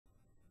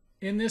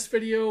In this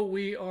video,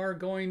 we are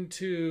going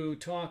to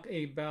talk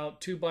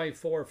about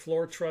 2x4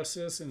 floor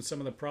trusses and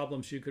some of the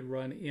problems you could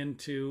run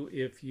into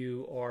if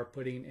you are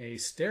putting a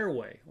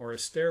stairway or a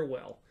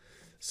stairwell,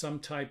 some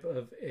type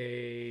of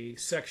a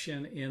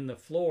section in the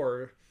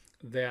floor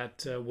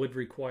that would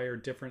require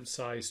different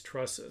size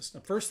trusses.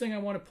 The first thing I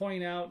want to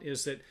point out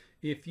is that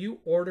if you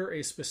order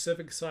a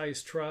specific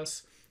size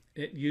truss,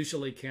 it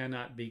usually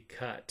cannot be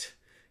cut,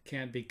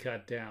 can't be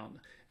cut down.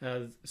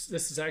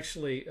 This is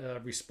actually a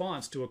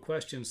response to a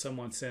question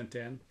someone sent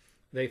in.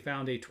 They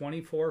found a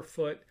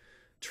 24-foot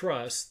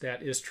truss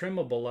that is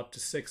trimmable up to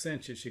 6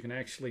 inches. You can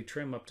actually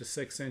trim up to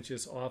 6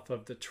 inches off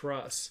of the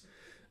truss.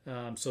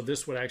 So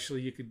this would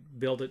actually, you could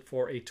build it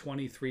for a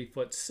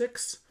 23-foot,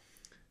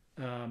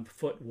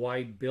 6-foot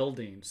wide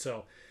building.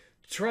 So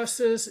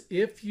trusses,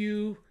 if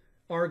you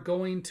are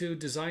going to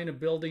design a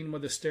building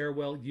with a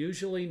stairwell,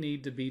 usually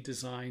need to be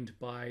designed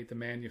by the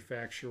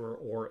manufacturer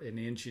or an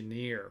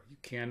engineer. You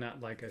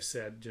cannot, like I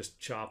said, just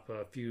chop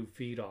a few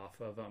feet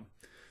off of them.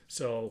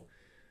 So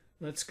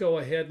let's go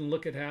ahead and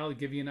look at how to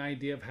give you an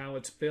idea of how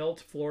it's built.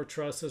 Floor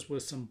trusses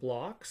with some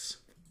blocks,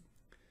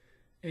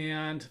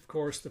 and of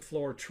course the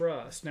floor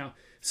truss. Now,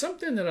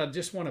 something that I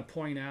just want to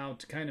point out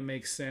to kind of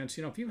make sense,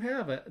 if you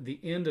have the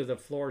end of the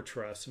floor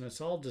truss and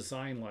it's all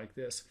designed like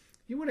this,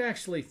 you would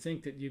actually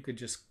think that you could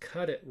just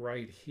cut it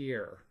right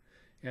here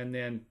and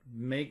then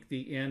make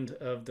the end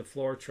of the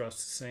floor truss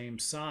the same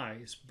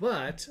size.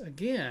 But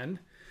again,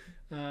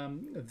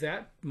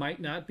 that might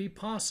not be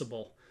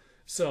possible.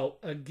 So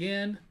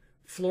again,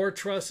 floor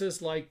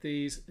trusses like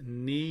these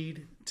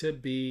need to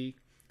be,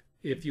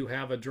 if you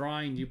have a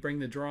drawing, you bring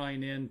the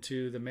drawing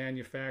into the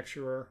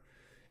manufacturer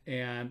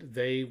and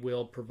they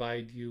will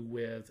provide you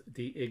with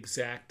the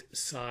exact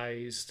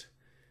sized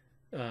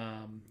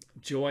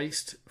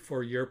joist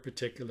for your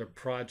particular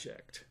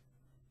project.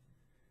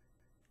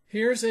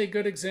 Here's a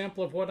good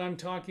example of what I'm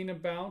talking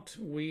about.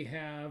 We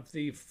have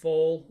the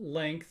full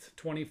length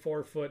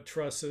 24-foot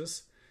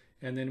trusses,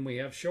 and then we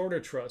have shorter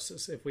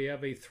trusses. If we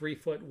have a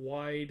 3-foot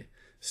wide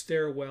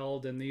stairwell,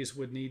 then these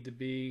would need to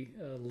be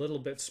a little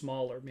bit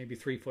smaller, maybe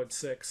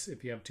 3'6"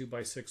 if you have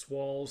 2x6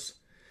 walls.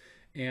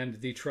 And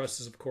the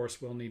trusses, of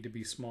course, will need to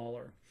be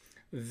smaller.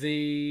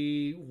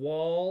 The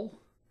wall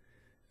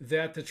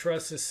that the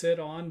trusses sit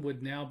on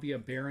would now be a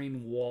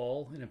bearing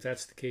wall, and if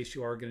that's the case,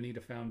 you are going to need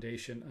a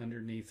foundation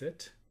underneath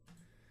it.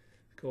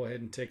 Go ahead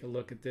and take a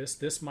look at this.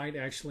 This might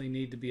actually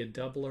need to be a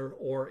doubler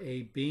or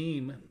a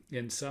beam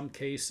in some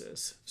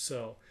cases.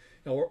 So,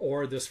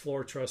 or this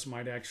floor truss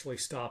might actually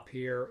stop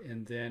here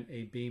and then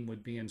a beam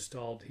would be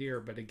installed here.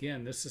 But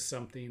again, this is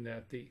something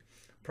that the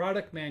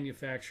product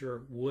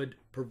manufacturer would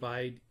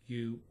provide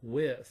you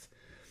with.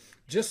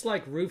 Just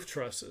like roof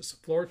trusses,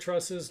 floor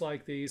trusses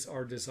like these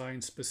are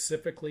designed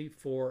specifically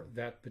for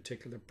that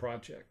particular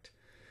project.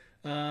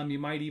 You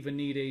might even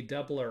need a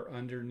doubler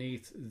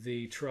underneath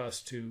the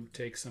truss to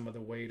take some of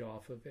the weight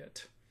off of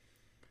it.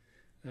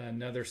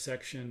 Another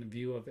section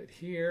view of it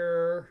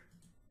here.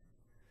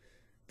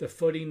 The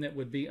footing that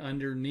would be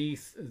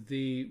underneath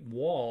the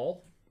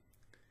wall.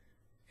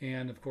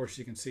 And of course,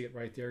 you can see it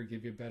right there,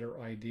 give you a better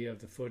idea of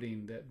the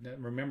footing.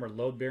 Remember,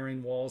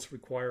 load-bearing walls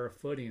require a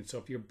footing. So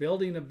if you're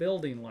building a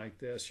building like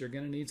this, you're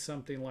going to need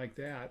something like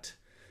that.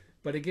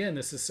 But again,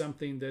 this is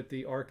something that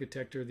the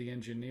architect or the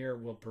engineer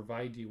will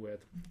provide you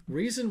with.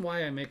 Reason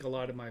why I make a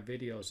lot of my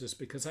videos is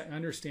because I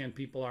understand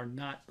people are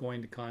not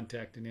going to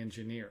contact an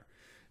engineer.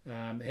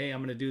 Hey, I'm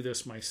going to do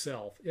this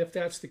myself. If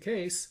that's the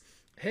case,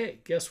 hey,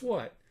 guess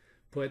what?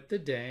 Put the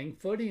dang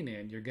footing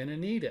in. You're going to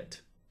need it.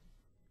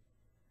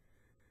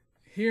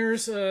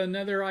 Here's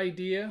another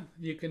idea.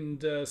 You can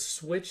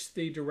switch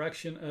the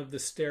direction of the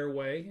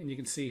stairway, and you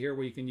can see here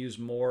where you can use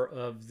more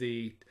of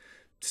the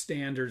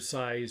standard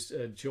sized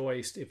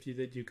joist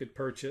that you could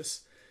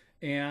purchase.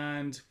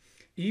 And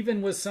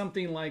even with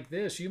something like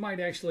this, you might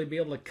actually be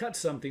able to cut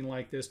something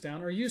like this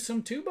down or use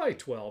some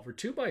 2x12 or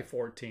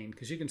 2x14,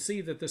 because you can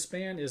see that the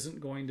span isn't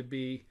going to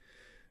be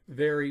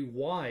very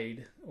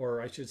wide,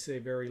 or I should say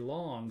very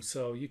long,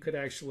 so you could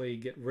actually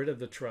get rid of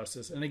the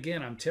trusses. And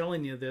again, I'm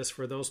telling you this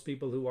for those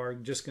people who are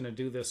just going to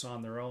do this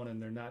on their own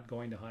and they're not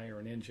going to hire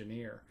an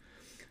engineer.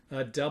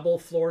 A double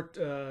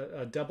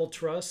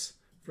truss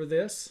for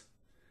this.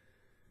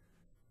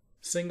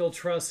 Single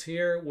truss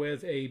here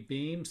with a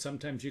beam.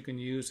 Sometimes you can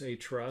use a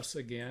truss.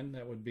 Again,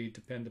 that would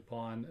depend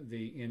upon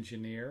the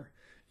engineer.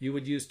 You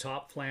would use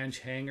top flange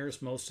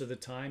hangers most of the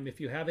time.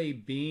 If you have a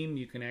beam,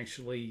 you can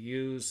actually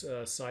use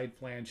side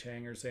flange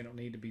hangers. They don't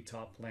need to be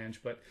top flange,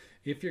 but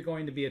if you're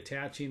going to be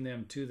attaching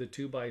them to the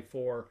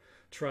 2x4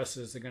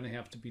 trusses, they're going to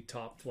have to be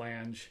top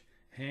flange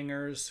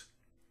hangers.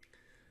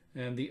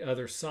 And the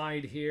other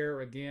side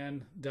here,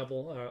 again,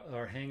 double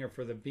or hanger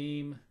for the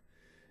beam,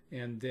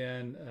 and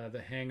then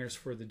the hangers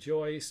for the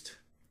joist.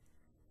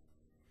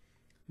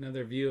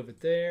 Another view of it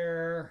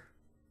there.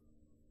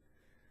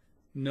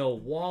 No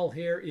wall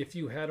here. If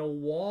you had a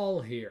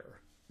wall here,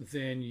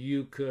 then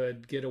you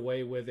could get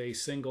away with a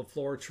single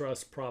floor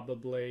truss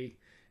probably,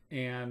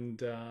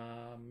 and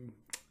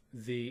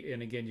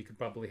and again, you could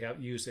probably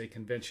use a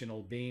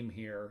conventional beam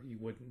here. You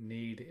wouldn't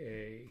need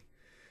a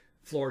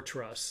floor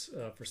truss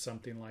for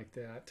something like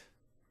that.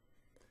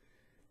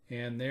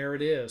 And there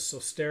it is. So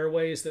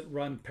stairways that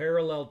run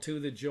parallel to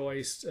the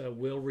joist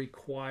will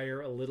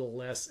require a little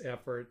less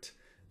effort,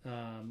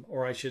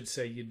 or I should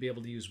say you'd be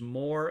able to use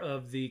more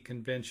of the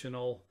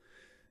conventional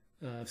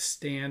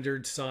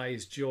standard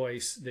size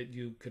joists that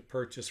you could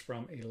purchase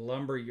from a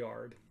lumber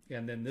yard.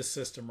 And then this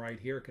system right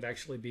here could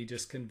actually be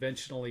just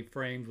conventionally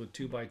framed with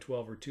 2x12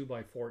 or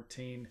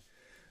 2x14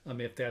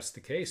 if that's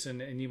the case.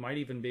 And you might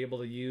even be able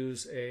to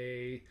use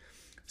a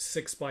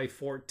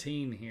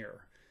 6x14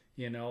 here.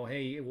 You know,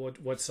 hey,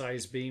 what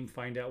size beam,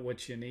 find out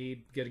what you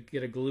need,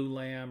 get a glue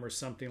lamb or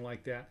something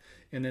like that.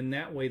 And then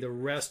that way the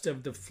rest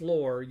of the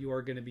floor you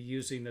are going to be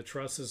using the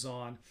trusses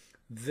on.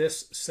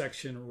 This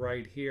section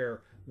right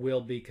here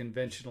will be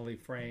conventionally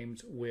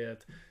framed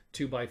with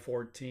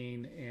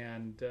 2x14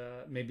 and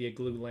maybe a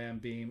glue lamb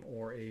beam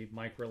or a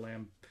micro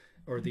lamb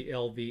or the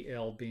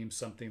LVL beam,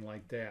 something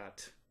like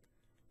that.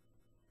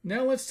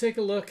 Now let's take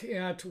a look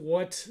at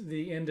what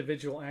the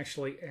individual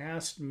actually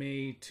asked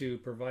me to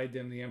provide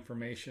them the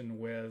information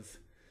with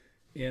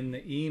in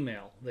the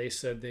email. They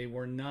said they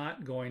were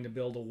not going to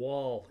build a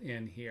wall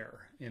in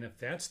here. And if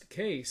that's the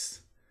case,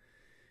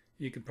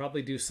 you could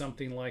probably do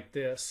something like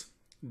this.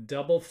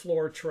 Double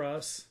floor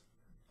truss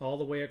all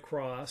the way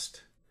across,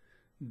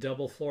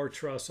 double floor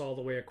truss all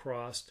the way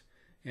across,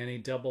 and a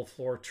double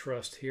floor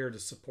truss here to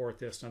support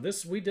this. Now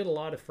we did a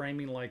lot of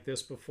framing like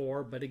this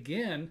before, but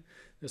again,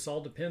 this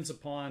all depends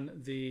upon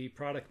the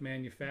product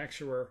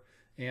manufacturer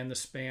and the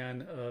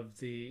span of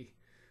the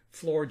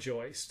floor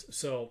joist.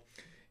 So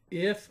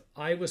if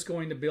I was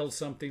going to build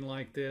something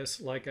like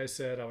this, like I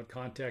said, I would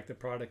contact the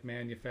product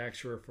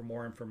manufacturer for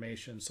more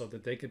information so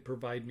that they could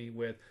provide me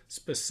with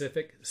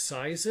specific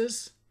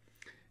sizes.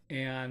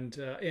 And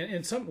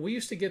some, we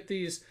used to get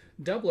these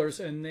doublers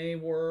and they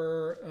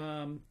were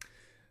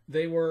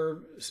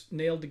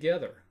nailed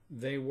together.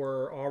 They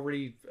were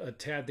already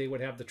they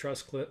would have the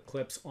truss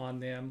clips on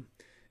them,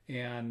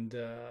 and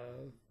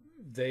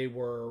they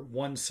were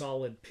one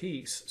solid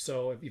piece.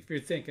 So if you're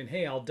thinking,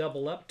 hey, I'll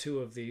double up two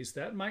of these,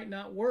 that might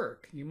not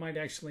work. You might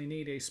actually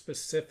need a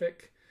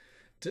specifically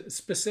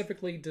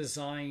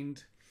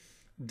designed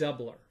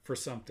doubler for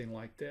something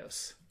like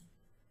this.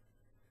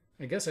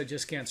 I guess I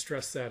just can't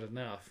stress that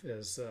enough.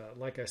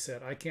 Like I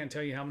said, I can't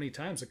tell you how many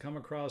times I come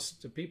across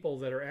to people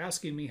that are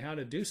asking me how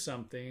to do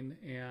something,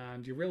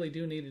 and you really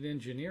do need an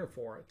engineer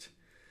for it.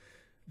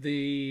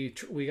 We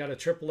got a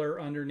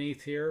tripler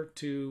underneath here,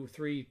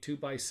 three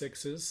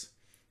 2x6s.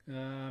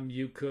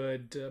 You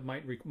could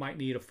might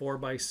need a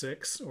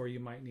 4x6, or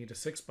you might need a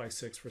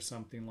 6x6 for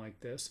something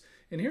like this.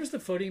 And here's the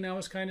footing I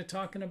was kind of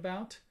talking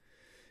about.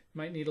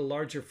 Might need a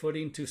larger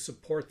footing to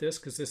support this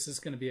because this is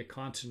going to be a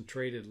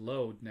concentrated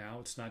load now.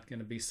 It's not going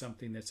to be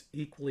something that's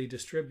equally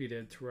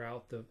distributed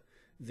throughout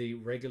the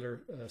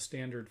regular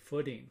standard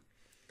footing.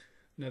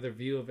 Another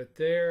view of it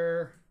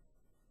there.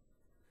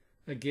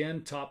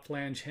 Again, top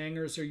flange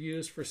hangers are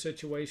used for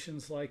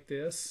situations like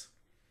this.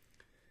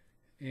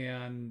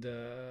 And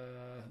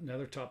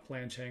another top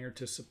flange hanger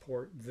to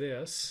support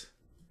this.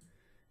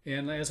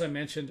 And as I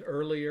mentioned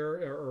earlier,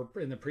 or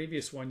in the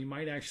previous one, you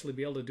might actually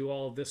be able to do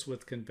all of this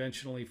with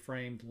conventionally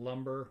framed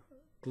lumber,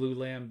 glue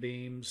lamb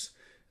beams,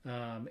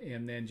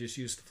 and then just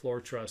use the floor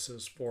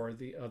trusses for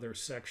the other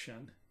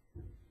section.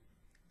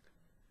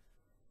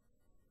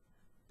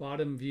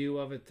 Bottom view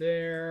of it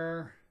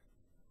there.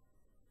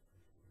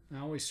 I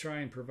always try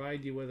and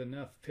provide you with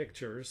enough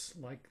pictures,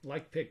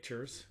 like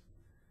pictures.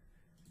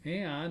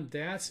 And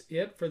that's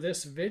it for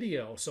this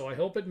video. So I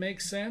hope it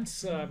makes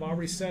sense. I've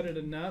already said it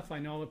enough. I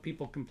know that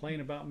people complain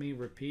about me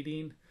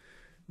repeating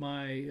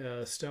my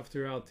stuff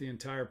throughout the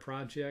entire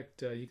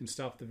project. You can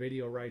stop the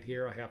video right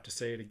here. I have to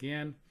say it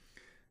again.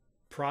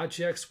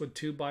 Projects with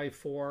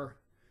 2x4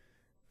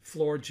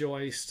 floor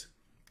joist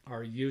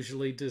are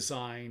usually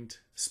designed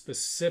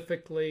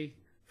specifically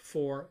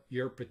for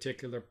your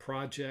particular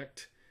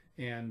project.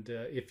 And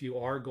if you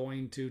are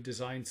going to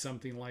design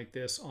something like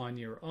this on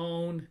your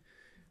own,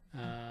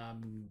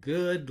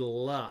 good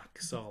luck,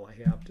 is all I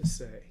have to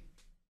say.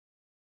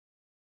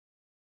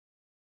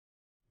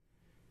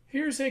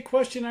 Here's a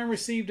question I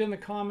received in the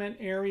comment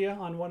area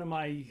on one of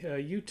my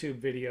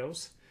YouTube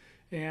videos,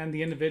 and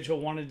the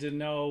individual wanted to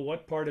know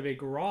what part of a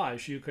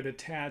garage you could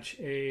attach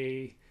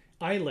a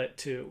eyelet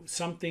to,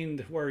 something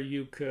where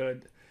you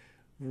could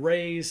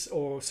raise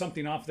or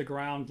something off the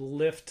ground,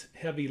 lift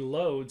heavy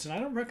loads. And I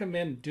don't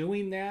recommend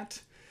doing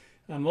that.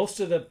 Most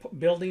of the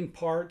building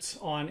parts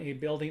on a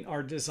building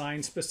are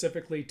designed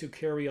specifically to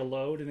carry a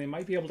load, and they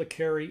might be able to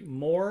carry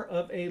more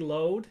of a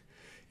load.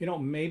 You know,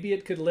 maybe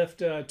it could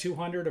lift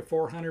 200 or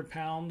 400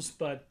 pounds,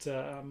 but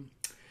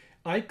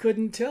I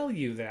couldn't tell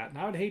you that. And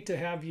I would hate to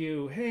have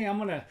you, hey, I'm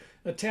going to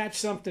attach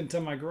something to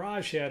my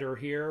garage header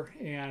here,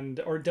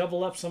 or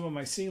double up some of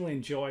my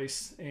ceiling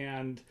joists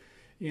and,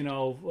 you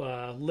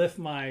know, lift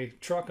my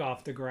truck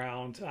off the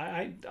ground.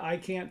 I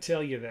can't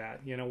tell you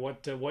that, you know,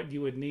 what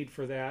you would need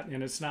for that.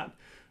 And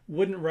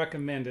wouldn't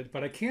recommend it,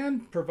 but I can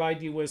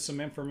provide you with some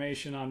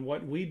information on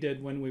what we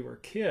did when we were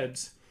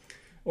kids.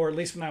 or at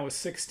least when I was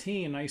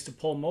 16, I used to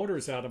pull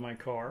motors out of my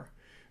car.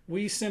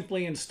 We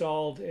simply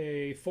installed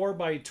a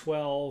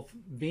 4x12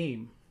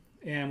 beam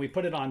and we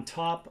put it on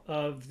top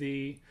of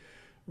the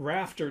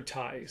rafter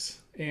ties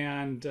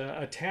and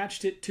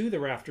attached it to the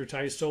rafter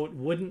ties so it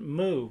wouldn't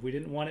move. We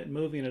didn't want it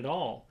moving at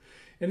all.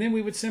 And then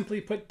we would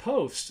simply put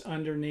posts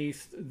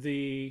underneath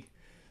the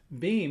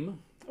beam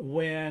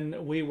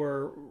when we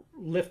were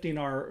lifting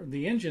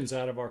the engines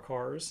out of our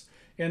cars,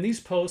 and these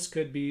posts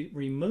could be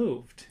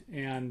removed.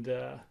 And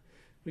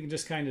we can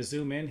just kind of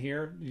zoom in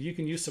here. You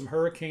can use some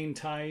hurricane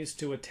ties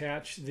to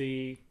attach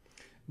the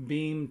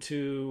beam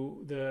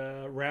to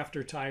the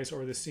rafter ties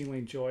or the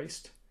ceiling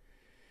joist.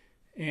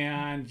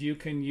 And you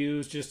can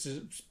use just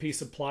a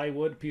piece of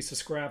plywood, piece of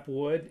scrap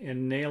wood,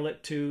 and nail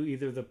it to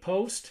either the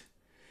post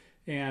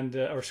and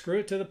or screw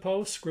it to the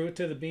post, screw it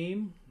to the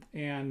beam,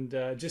 and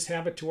just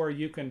have it to where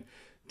you can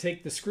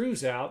take the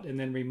screws out and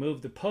then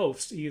remove the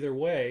post either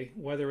way,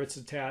 whether it's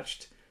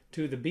attached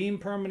to the beam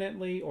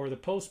permanently or the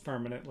post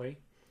permanently.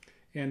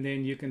 And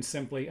then you can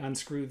simply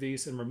unscrew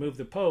these and remove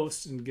the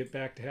post and get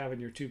back to having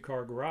your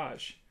two-car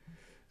garage.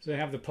 So I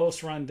have the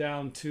post run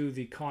down to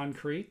the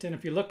concrete. And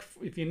if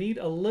you need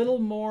a little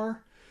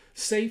more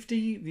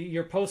safety,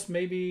 your posts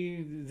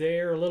maybe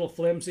they're a little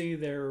flimsy,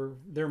 they're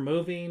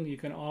moving, you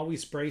can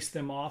always brace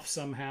them off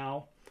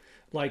somehow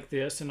like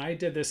this. And I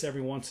did this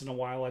every once in a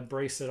while. I'd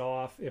brace it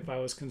off if I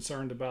was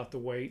concerned about the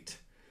weight.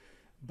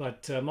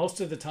 But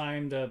most of the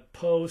time the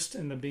post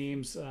and the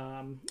beams,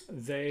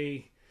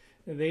 they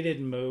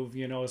didn't move,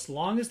 as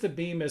long as the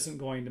beam isn't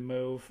going to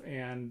move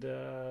and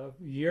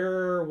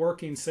you're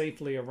working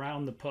safely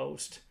around the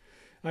post.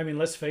 I mean,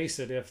 let's face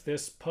it, if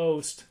this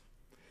post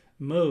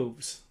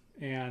moves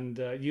and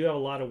you have a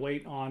lot of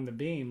weight on the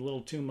beam, a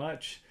little too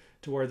much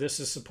to where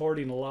this is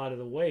supporting a lot of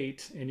the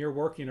weight and you're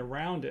working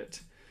around it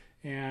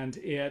and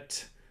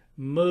it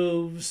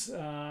moves,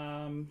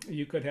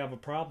 you could have a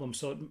problem.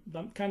 So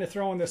I'm kind of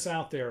throwing this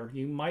out there.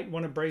 You might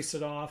want to brace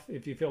it off.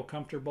 If you feel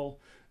comfortable,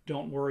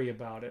 don't worry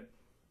about it.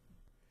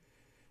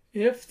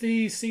 If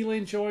the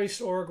ceiling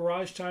joist or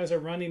garage ties are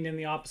running in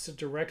the opposite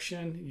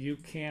direction, you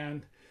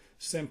can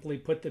simply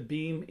put the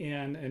beam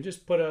in and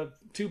just put a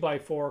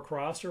 2x4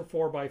 across or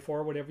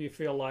 4x4, whatever you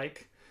feel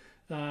like.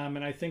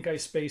 And I think I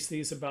spaced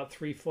these about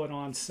 3 foot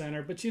on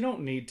center, but you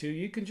don't need to.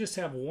 You can just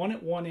have one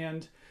at one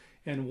end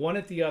and one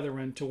at the other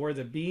end to where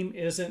the beam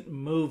isn't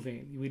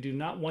moving. We do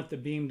not want the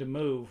beam to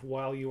move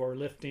while you are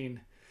lifting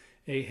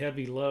a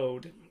heavy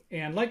load.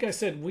 And like I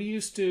said, we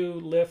used to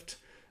lift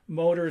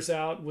motors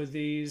out with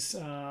these,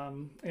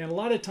 and a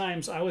lot of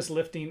times I was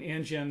lifting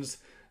engines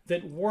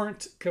that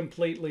weren't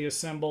completely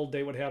assembled.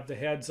 They would have the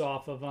heads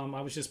off of them.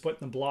 I was just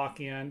putting the block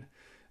in,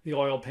 the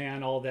oil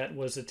pan, all that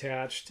was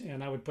attached,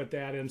 and I would put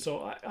that in.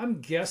 So I'm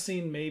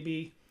guessing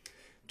maybe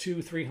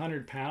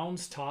 200-300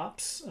 pounds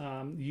tops.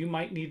 You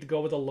might need to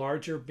go with a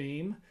larger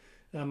beam.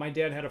 My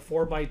dad had a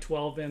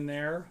 4x12 in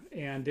there,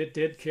 and it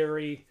did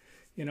carry,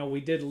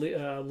 we did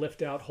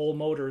lift out whole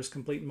motors,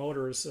 complete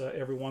motors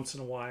every once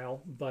in a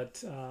while,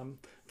 but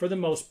for the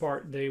most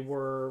part, they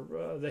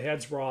were, the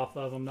heads were off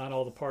of them, not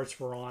all the parts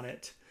were on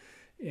it.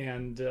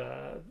 And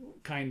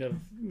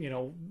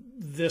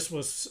this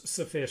was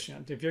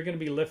sufficient. If you're going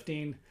to be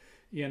lifting,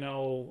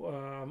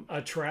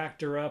 a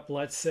tractor up,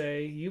 let's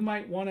say, you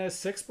might want a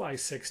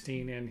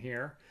 6x16 in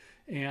here.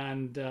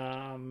 And,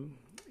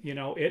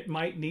 it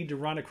might need to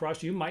run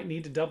across. You might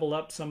need to double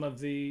up some of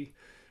the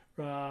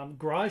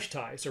garage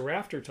ties or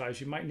rafter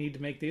ties. You might need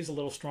to make these a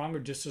little stronger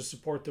just to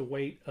support the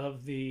weight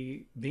of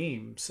the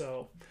beam.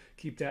 So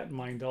keep that in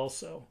mind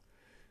also.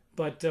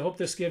 But I hope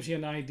this gives you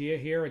an idea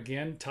here.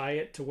 Again, tie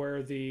it to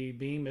where the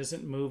beam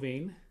isn't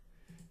moving.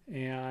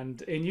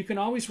 And you can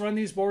always run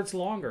these boards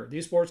longer.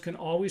 These boards can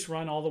always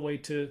run all the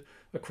way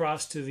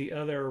across to the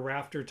other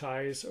rafter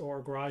ties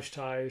or garage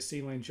ties,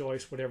 ceiling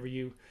joists, whatever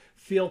you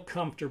feel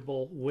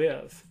comfortable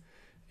with.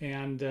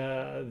 And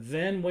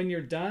then when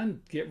you're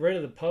done, get rid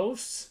of the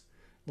posts,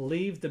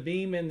 leave the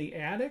beam in the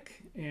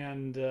attic,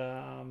 and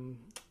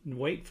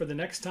wait for the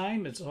next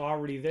time. It's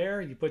already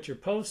there. You put your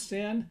posts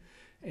in,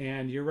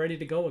 and you're ready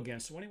to go again.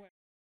 So anyway,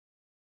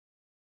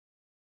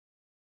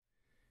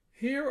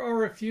 here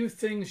are a few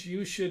things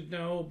you should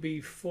know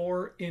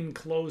before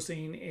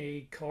enclosing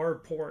a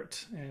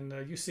carport.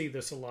 And you see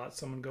this a lot.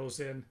 Someone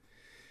goes in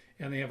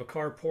and they have a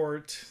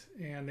carport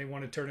and they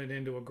want to turn it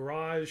into a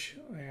garage,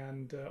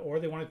 and or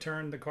they want to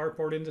turn the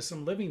carport into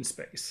some living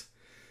space.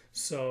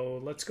 So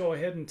let's go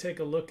ahead and take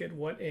a look at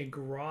what a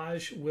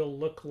garage will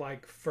look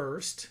like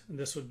first. And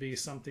this would be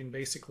something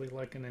basically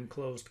like an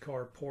enclosed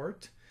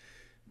carport.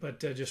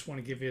 But I just want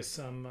to give you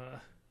some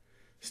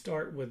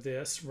start with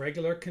this.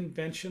 Regular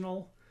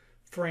conventional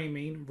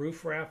framing,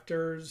 roof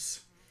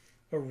rafters,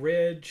 a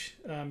ridge.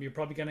 You're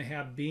probably going to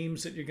have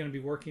beams that you're going to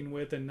be working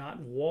with and not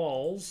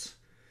walls.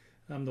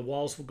 The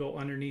walls will go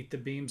underneath the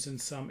beams in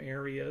some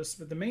areas.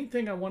 But the main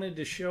thing I wanted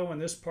to show in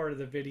this part of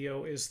the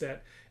video is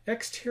that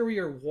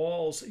exterior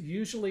walls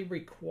usually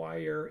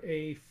require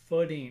a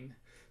footing,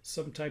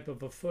 some type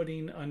of a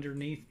footing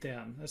underneath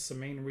them. That's the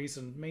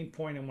main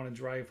point I want to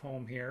drive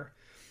home here.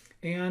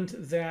 and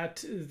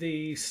that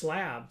the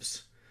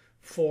slabs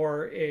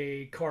for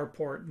a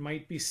carport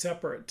might be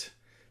separate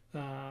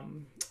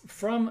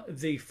from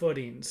the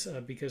footings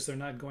because they're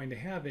not going to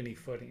have any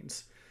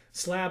footings.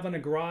 Slab on a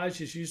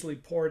garage is usually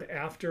poured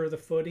after the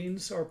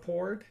footings are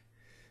poured.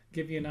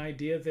 Give you an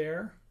idea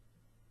there.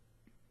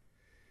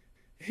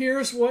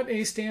 Here's what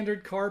a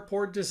standard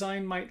carport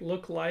design might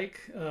look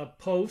like. A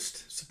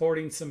post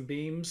supporting some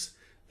beams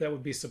that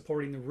would be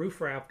supporting the roof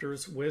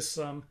rafters with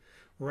some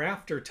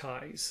rafter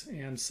ties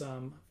and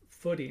some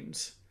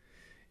footings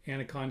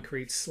and a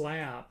concrete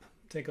slab.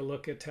 Take a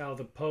look at how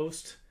the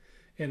post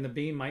and the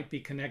beam might be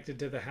connected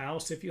to the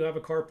house. If you have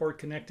a carport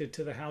connected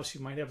to the house,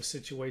 you might have a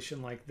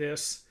situation like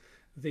this.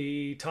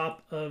 The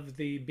top of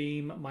the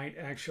beam might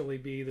actually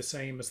be the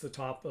same as the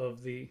top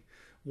of the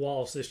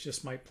walls. This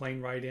just might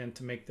plane right in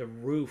to make the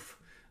roof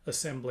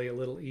assembly a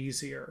little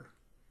easier.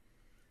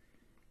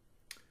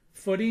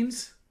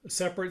 Footings, a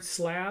separate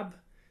slab.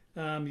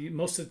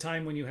 Most of the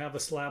time when you have a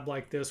slab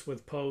like this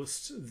with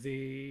posts,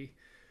 the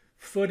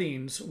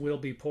footings will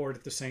be poured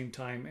at the same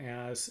time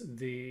as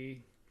the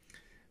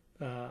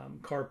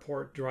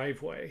carport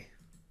driveway.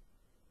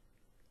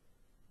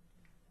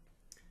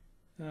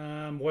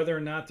 Whether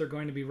or not they're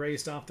going to be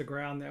raised off the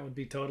ground, that would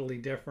be totally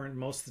different.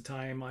 Most of the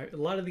time, a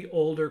lot of the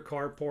older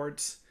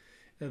carports,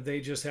 they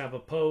just have a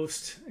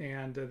post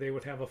and they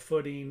would have a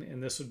footing,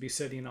 and this would be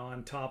sitting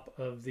on top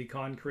of the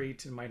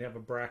concrete and might have a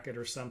bracket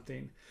or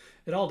something.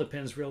 It all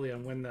depends really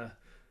on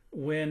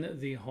when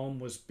the home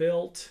was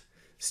built.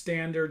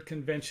 Standard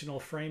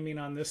conventional framing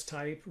on this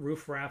type,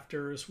 roof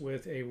rafters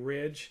with a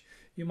ridge.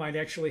 You might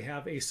actually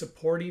have a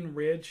supporting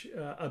ridge,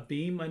 a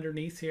beam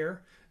underneath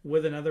here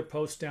with another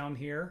post down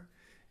here.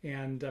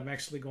 And I'm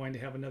actually going to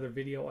have another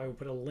video. I will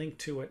put a link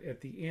to it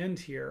at the end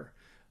here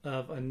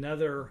of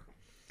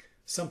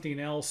something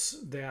else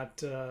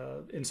that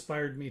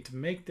inspired me to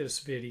make this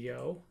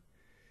video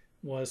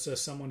was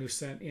someone who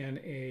sent in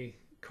a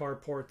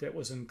carport that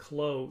was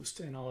enclosed,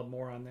 and I'll have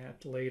more on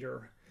that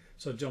later.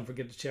 So don't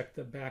forget to check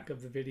the back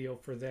of the video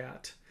for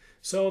that.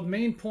 So the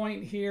main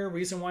point here,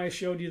 reason why I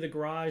showed you the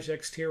garage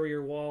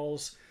exterior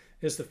walls,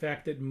 is the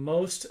fact that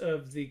most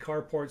of the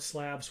carport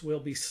slabs will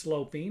be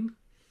sloping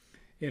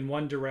in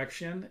one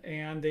direction,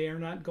 and they are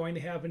not going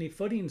to have any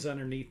footings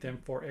underneath them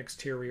for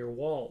exterior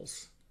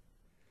walls.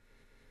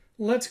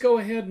 Let's go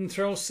ahead and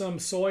throw some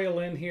soil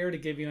in here to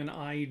give you an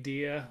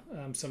idea.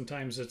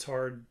 Sometimes it's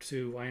hard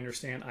to, I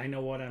understand, I know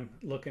what I'm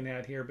looking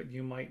at here, but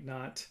you might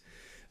not.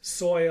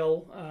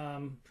 Soil,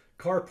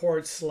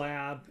 carport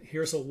slab,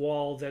 here's a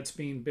wall that's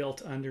being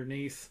built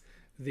underneath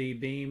the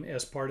beam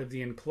as part of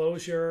the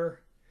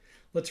enclosure.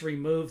 Let's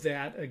remove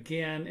that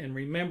again, and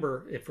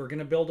remember, if we're going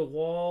to build a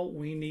wall,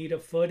 we need a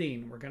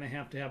footing. We're going to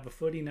have a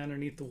footing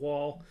underneath the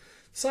wall.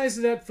 The size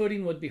of that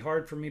footing would be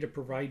hard for me to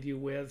provide you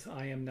with.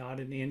 I am not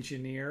an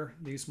engineer.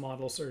 These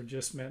models are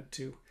just meant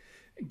to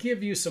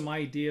give you some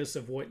ideas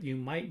of what you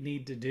might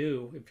need to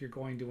do if you're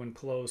going to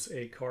enclose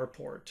a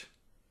carport.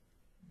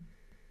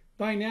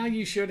 By now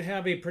you should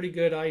have a pretty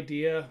good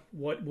idea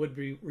what would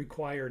be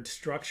required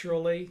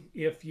structurally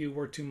if you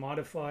were to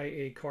modify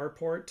a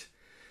carport.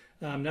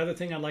 Another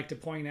thing I'd like to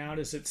point out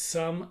is that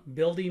some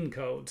building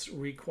codes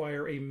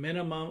require a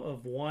minimum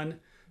of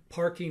one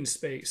parking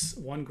space,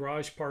 one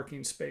garage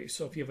parking space.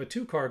 So if you have a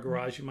two-car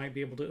garage, you might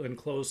be able to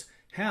enclose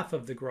half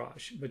of the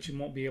garage, but you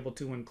won't be able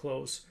to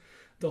enclose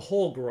the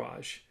whole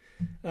garage.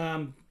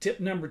 Tip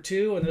number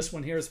 2, and this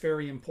one here is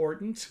very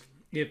important,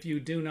 if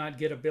you do not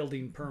get a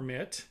building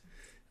permit,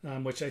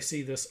 which I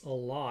see this a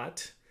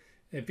lot,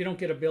 if you don't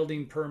get a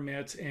building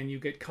permit and you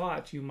get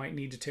caught, you might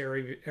need to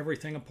tear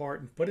everything apart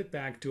and put it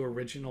back to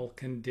original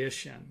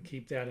condition.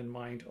 Keep that in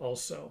mind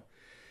also.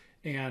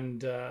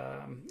 And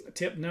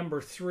tip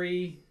number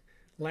 3,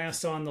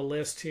 last on the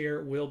list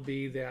here, will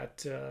be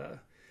that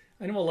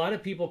I know a lot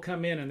of people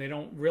come in and they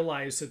don't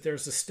realize that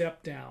there's a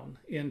step down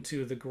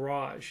into the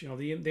garage. You know,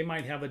 they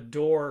might have a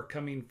door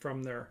coming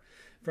from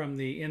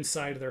the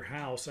inside of their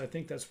house. I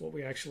think that's what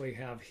we actually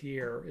have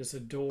here, is a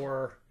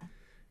door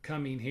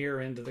coming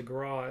here into the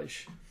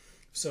garage.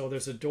 So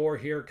there's a door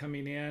here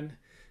coming in,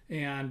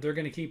 and they're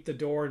going to keep the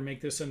door and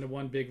make this into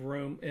one big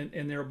room,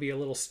 and there'll be a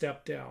little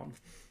step down.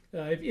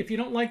 If you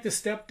don't like the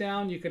step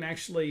down, you can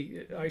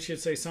actually, I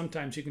should say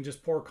sometimes you can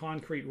just pour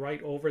concrete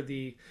right over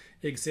the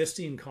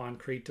existing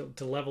concrete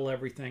to level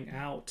everything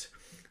out.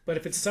 But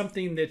if it's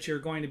something that you're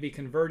going to be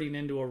converting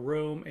into a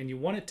room and you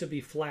want it to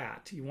be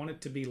flat, you want it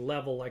to be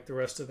level like the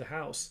rest of the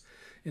house,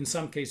 in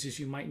some cases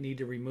you might need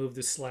to remove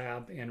the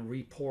slab and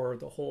re-pour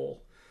the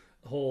whole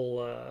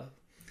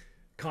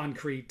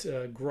concrete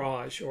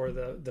garage, or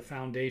the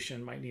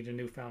foundation might need a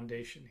new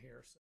foundation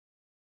here.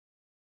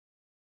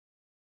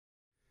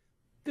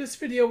 This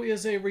video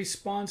is a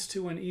response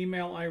to an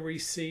email I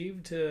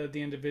received. The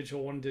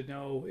individual wanted to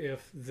know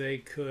if they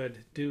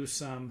could do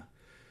some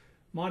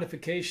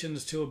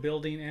modifications to a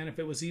building and if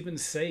it was even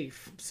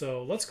safe.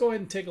 So let's go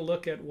ahead and take a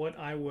look at what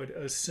I would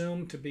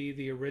assume to be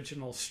the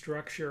original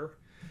structure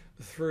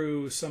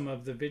through some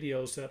of the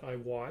videos that I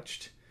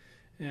watched.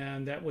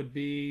 And that would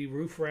be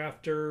roof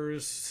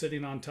rafters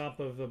sitting on top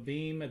of a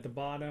beam at the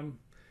bottom,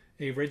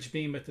 a ridge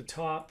beam at the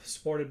top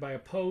supported by a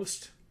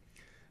post,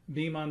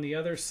 beam on the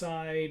other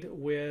side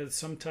with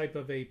some type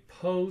of a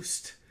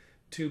post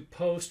to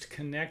post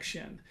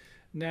connection.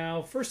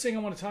 Now, first thing I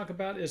want to talk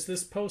about is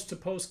this post to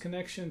post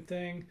connection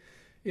thing.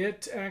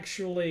 It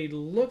actually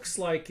looks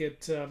like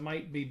it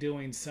might be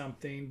doing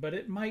something, but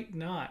it might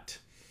not.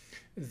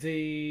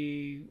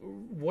 The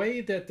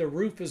way that the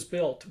roof is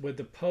built with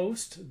the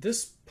post,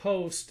 this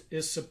post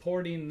is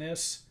supporting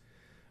this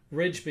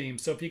ridge beam.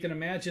 So if you can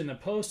imagine, the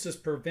post is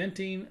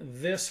preventing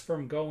this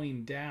from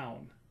going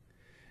down.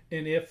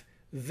 And if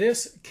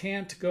this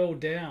can't go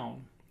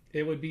down,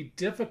 it would be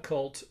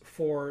difficult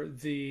for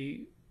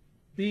the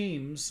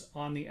beams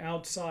on the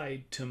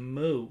outside to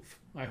move.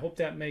 I hope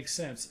that makes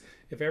sense.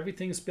 If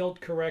everything's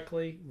built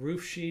correctly,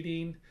 roof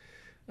sheeting,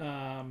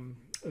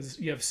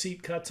 you have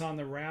seat cuts on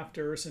the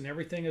rafters, and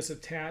everything is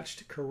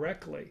attached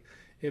correctly,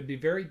 it'd be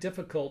very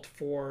difficult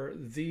for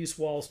these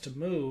walls to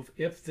move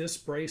if this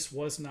brace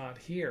was not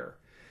here.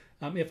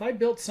 If I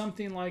built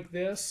something like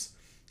this,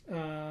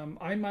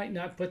 I might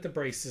not put the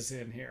braces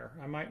in here.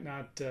 I might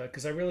not,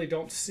 because I really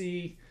don't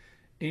see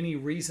any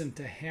reason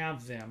to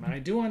have them. And I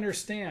do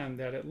understand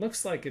that it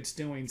looks like it's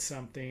doing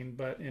something,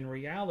 but in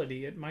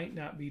reality, it might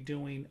not be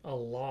doing a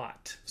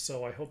lot.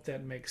 So I hope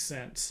that makes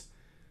sense.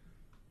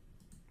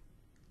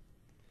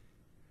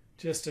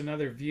 Just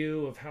another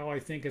view of how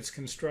I think it's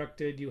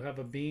constructed. You have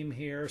a beam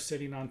here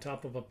sitting on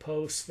top of a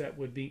post that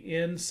would be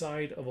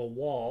inside of a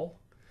wall.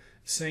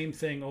 Same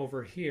thing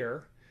over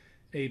here.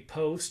 A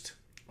post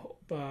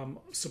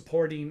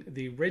supporting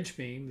the ridge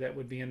beam that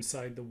would be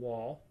inside the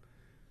wall.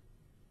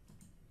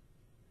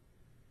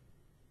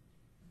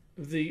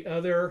 The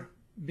other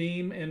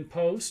beam and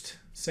post,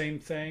 same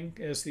thing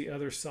as the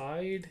other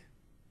side.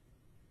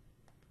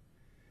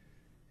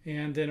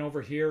 And then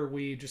over here,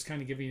 we just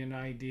kind of give you an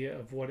idea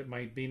of what it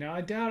might be. Now,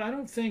 I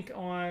don't think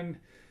on,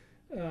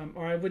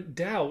 or I would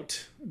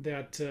doubt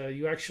that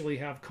you actually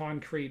have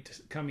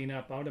concrete coming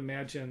up. I would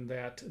imagine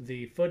that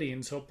the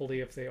footings, hopefully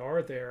if they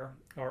are there,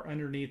 are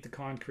underneath the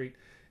concrete.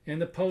 And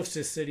the post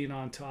is sitting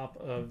on top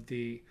of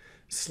the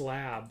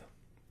slab.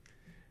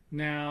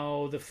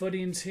 Now, the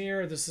footings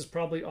here, this is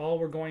probably all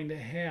we're going to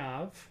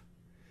have.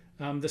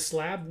 The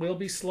slab will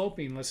be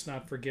sloping, let's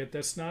not forget.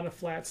 That's not a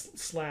flat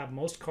slab.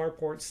 Most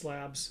carport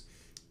slabs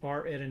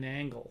are at an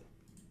angle.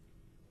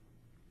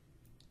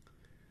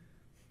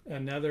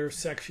 Another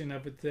section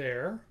of it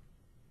there.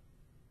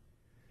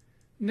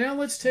 Now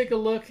let's take a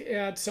look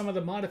at some of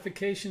the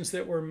modifications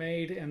that were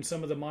made and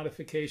some of the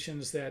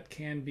modifications that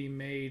can be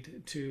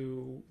made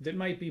that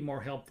might be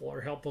more helpful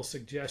or helpful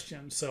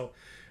suggestions. So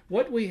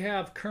what we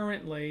have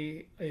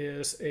currently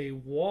is a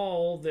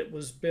wall that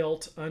was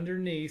built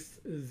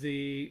underneath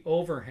the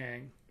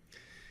overhang.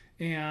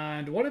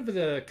 And one of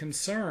the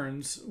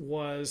concerns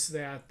was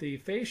that the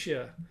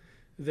fascia,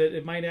 that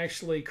it might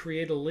actually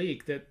create a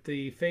leak, that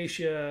the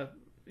fascia,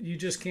 you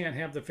just can't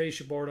have the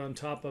fascia board on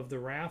top of the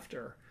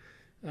rafter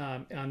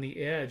on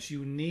the edge.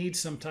 You need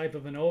some type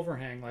of an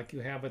overhang like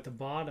you have at the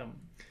bottom.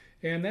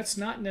 And that's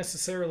not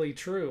necessarily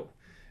true.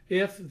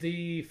 If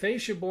the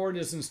fascia board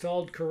is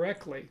installed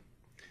correctly,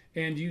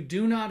 and you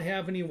do not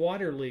have any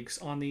water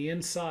leaks on the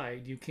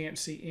inside, you can't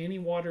see any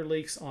water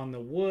leaks on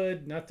the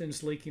wood,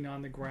 nothing's leaking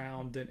on the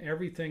ground, then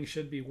everything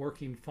should be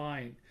working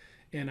fine.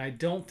 And I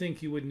don't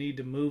think you would need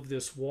to move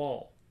this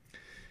wall.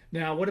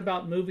 Now, what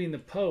about moving the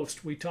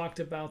post? We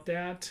talked about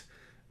that.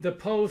 The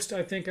post,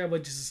 I think I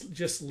would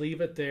just leave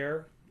it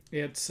there.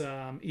 It's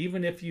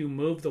even if you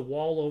move the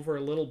wall over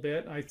a little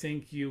bit, I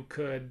think you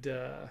could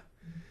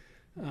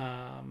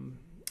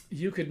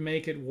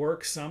make it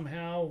work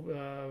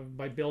somehow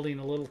by building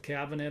a little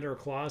cabinet or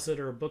closet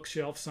or a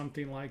bookshelf,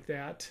 something like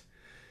that,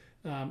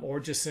 or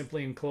just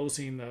simply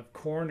enclosing the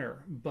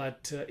corner.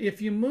 But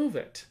if you move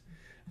it,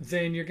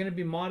 then you're going to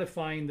be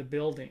modifying the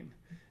building.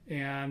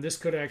 And this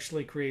could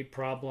actually create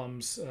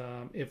problems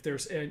if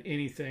there's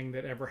anything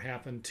that ever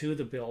happened to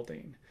the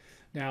building.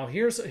 Now,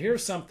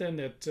 here's something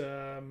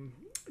that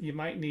you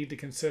might need to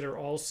consider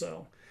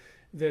also.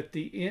 That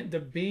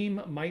the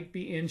beam might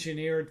be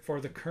engineered for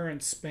the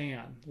current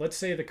span. Let's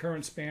say the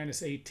current span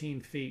is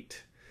 18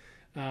 feet.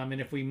 And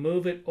if we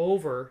move it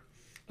over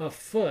a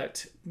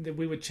foot, that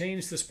we would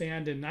change the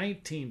span to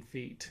 19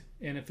 feet.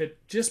 And if it,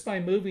 just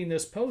by moving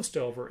this post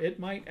over, it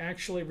might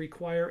actually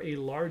require a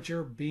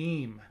larger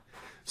beam.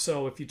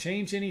 So if you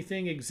change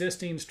anything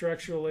existing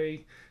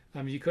structurally,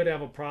 you could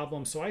have a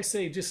problem. So I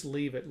say just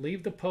leave it.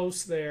 Leave the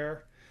post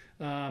there.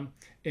 And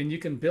you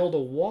can build a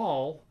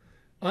wall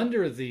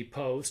under the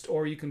post,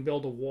 or you can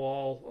build a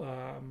wall,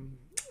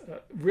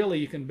 really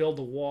you can build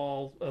a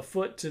wall a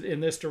foot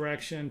in this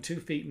direction, 2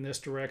 feet in this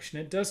direction.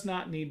 It does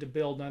not need to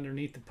build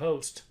underneath the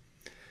post,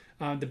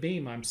 the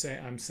beam I'm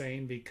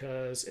saying,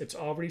 because it's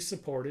already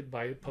supported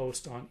by a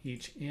post on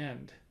each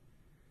end.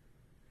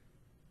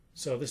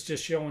 So this is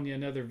just showing you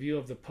another view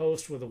of the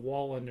post with a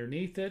wall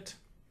underneath it.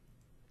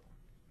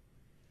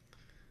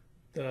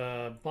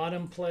 The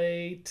bottom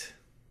plate,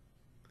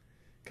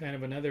 kind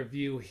of another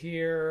view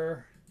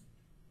here.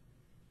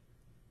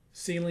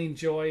 Ceiling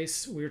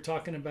joists, we were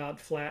talking about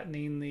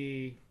flattening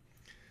the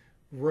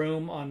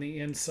room on the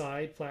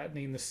inside,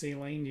 flattening the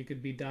ceiling. You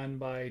could be done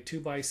by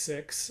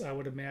 2x6, I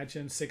would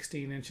imagine,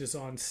 16 inches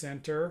on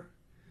center.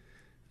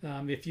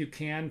 If you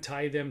can,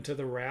 tie them to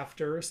the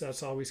rafters.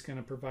 That's always going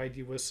to provide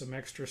you with some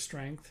extra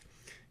strength.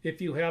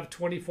 If you have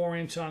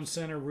 24-inch on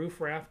center roof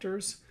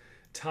rafters,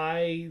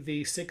 tie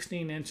the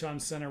 16-inch on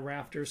center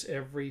rafters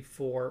every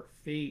 4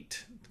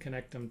 feet.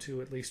 Connect them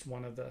to at least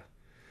one of the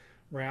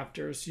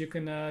rafters. You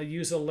can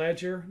use a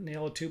ledger,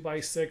 nail a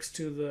 2x6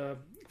 to the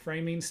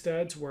framing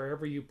studs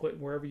wherever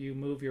you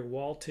move your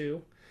wall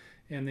to,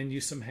 and then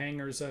use some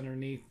hangers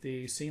underneath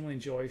the ceiling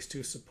joist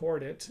to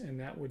support it, and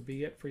that would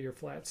be it for your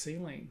flat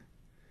ceiling.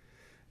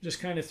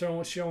 Just kind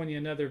of showing you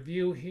another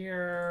view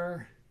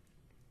here.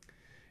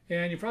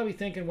 And you're probably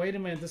thinking, wait a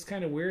minute, this is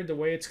kind of weird the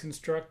way it's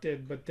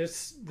constructed, but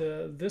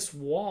this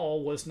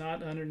wall was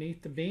not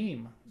underneath the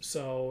beam.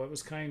 So it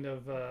was kind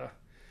of,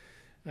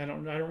 I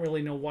don't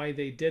really know why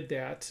they did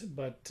that,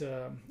 but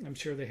I'm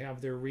sure they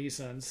have their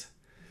reasons.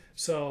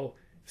 So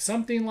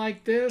something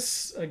like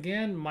this,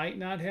 again, might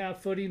not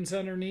have footings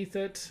underneath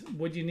it.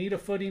 Would you need a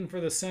footing for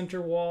the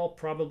center wall?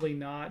 Probably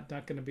not.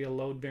 Not going to be a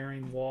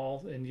load-bearing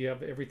wall, and you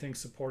have everything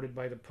supported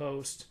by the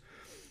post.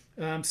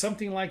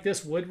 Something like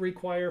this would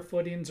require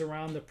footings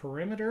around the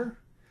perimeter,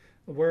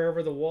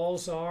 wherever the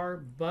walls are,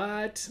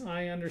 but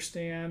I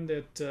understand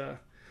that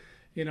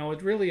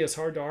it really is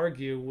hard to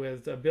argue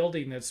with a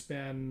building that's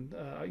been,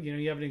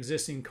 you have an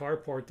existing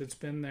carport that's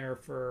been there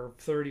for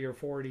 30 or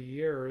 40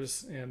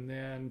 years, and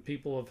then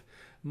people have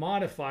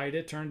modified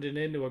it, turned it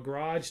into a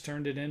garage,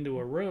 turned it into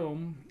a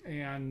room,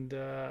 and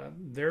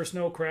there's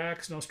no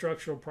cracks, no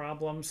structural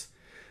problems,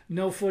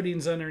 no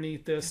footings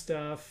underneath this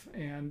stuff,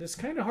 and it's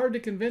kind of hard to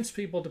convince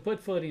people to put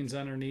footings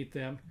underneath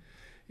them.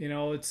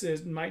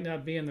 It might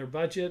not be in their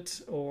budget,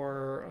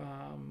 or,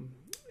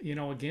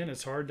 again,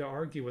 it's hard to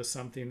argue with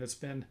something that's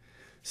been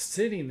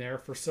sitting there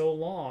for so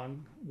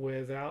long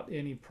without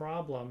any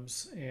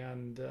problems,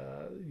 and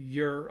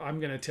I'm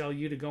going to tell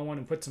you to go in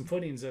and put some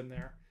footings in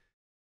there.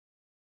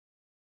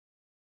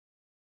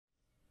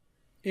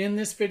 In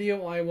this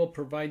video, I will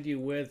provide you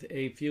with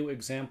a few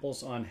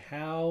examples on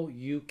how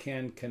you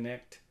can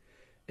connect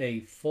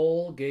a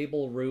full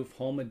gable roof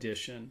home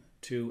addition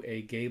to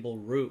a gable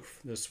roof.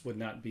 This would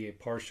not be a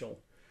partial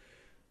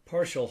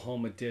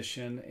home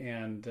addition,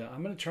 and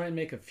I'm going to try and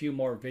make a few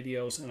more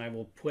videos, and I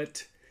will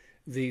put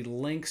the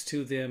links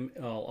to them.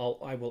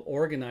 I will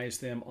organize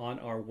them on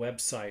our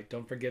website.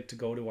 Don't forget to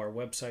go to our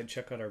website,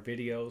 check out our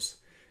videos.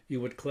 You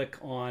would click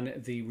on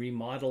the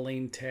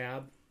remodeling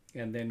tab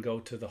and then go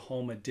to the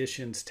home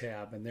additions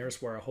tab, and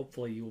there's where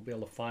hopefully you will be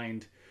able to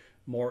find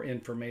more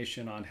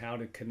information on how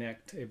to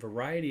connect a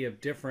variety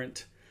of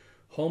different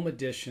home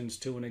additions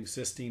to an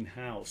existing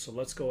house. So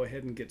let's go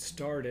ahead and get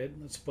started.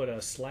 Let's put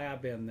a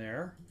slab in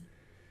there.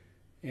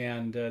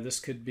 And this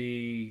could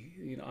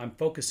be, I'm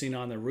focusing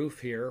on the roof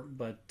here,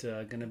 but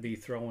going to be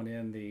throwing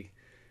in the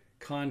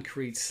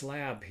concrete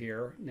slab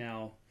here.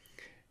 Now,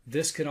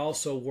 this can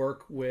also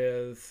work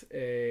with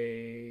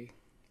a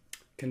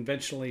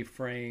conventionally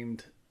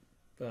framed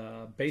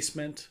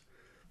basement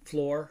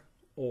floor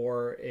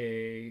or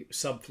a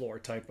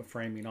subfloor type of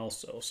framing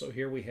also. So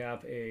here we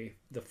have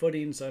the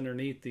footings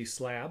underneath the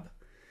slab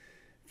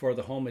for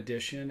the home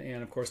addition,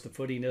 and of course the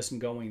footing isn't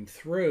going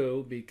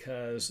through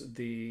because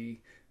the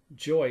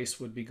joist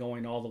would be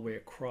going all the way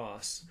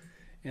across.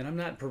 And I'm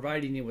not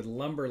providing you with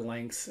lumber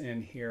lengths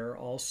in here.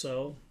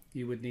 Also,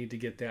 you would need to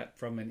get that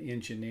from an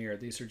engineer.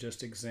 These are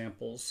just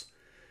examples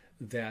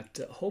that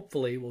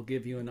hopefully will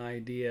give you an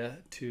idea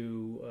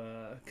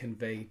to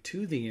convey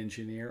to the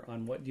engineer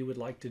on what you would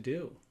like to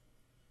do.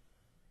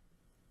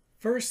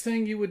 First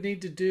thing you would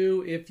need to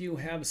do if you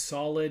have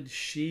solid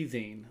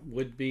sheathing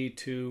would be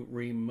to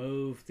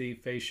remove the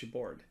fascia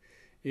board.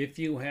 If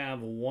you have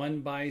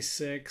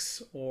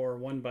 1x6 or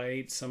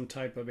 1x8, some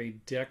type of a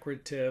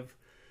decorative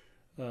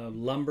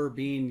lumber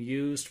being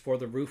used for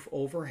the roof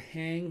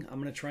overhang, I'm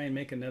going to try and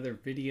make another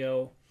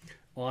video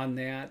on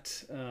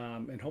that,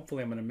 and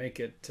hopefully I'm going to make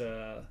it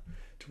to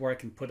where I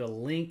can put a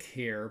link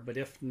here, but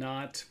if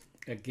not,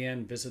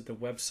 again, visit the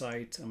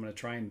website. I'm going to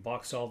try and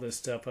box all this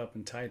stuff up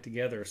and tie it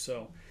together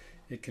so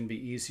it can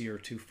be easier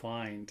to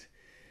find.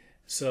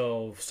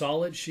 So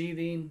solid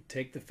sheathing,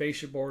 take the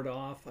fascia board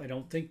off. I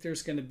don't think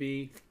there's going to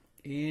be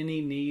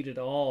any need at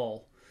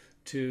all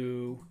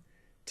to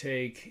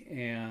take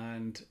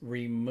and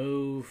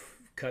remove,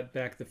 cut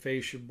back the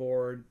fascia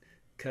board,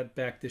 cut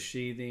back the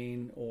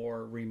sheathing,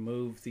 or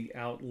remove the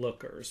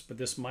outlookers. But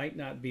this might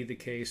not be the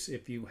case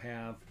if you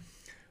have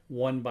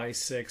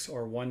 1x6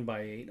 or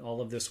 1x8.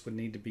 All of this would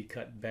need to be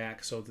cut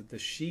back so that the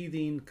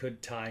sheathing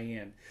could tie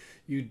in.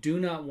 You do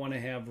not want to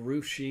have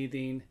roof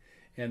sheathing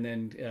and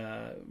then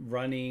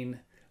running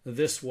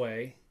this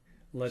way,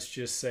 let's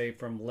just say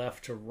from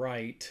left to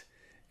right,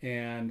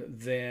 and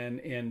then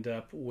end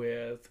up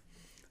with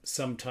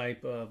some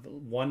type of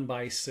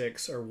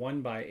 1x6 or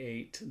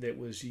 1x8 that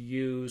was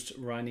used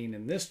running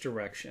in this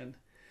direction.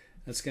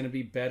 It's going to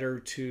be better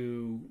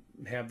to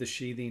have the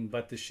sheathing,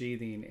 but the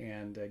sheathing,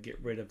 and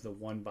get rid of the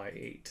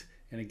 1x8.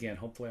 And again,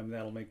 hopefully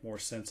that'll make more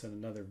sense in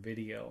another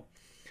video.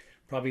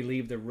 Probably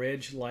leave the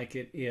ridge like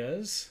it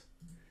is,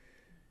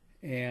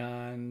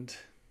 and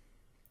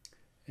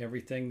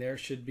everything there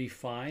should be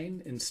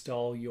fine.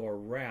 Install your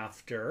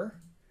rafter,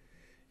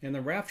 and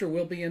the rafter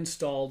will be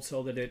installed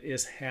so that it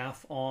is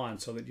half on,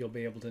 so that you'll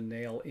be able to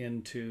nail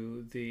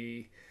into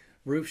the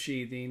roof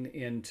sheathing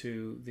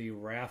into the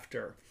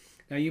rafter.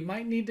 Now you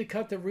might need to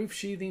cut the roof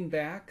sheathing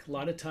back. A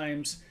lot of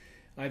times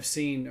I've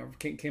seen or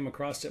came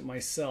across it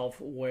myself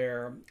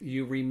where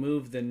you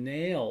remove the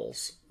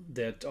nails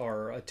that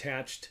are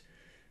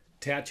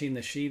attaching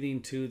the sheathing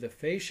to the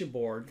fascia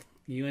board.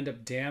 You end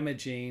up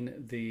damaging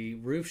the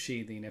roof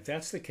sheathing. If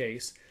that's the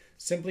case,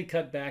 simply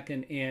cut back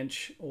 1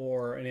 inch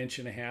or 1.5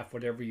 inches,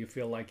 whatever you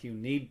feel like you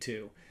need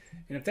to.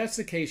 And if that's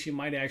the case, you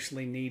might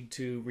actually need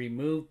to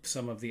remove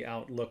some of the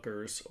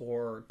outlookers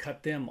or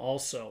cut them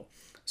also,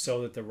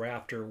 so that the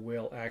rafter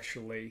will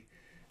actually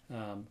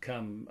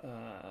come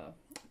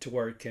to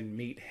where it can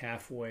meet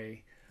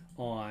halfway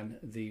on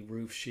the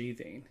roof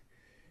sheathing,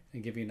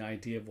 and give you an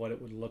idea of what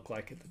it would look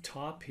like at the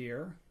top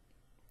here.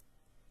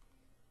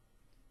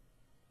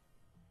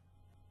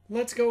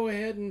 Let's go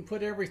ahead and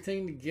put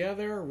everything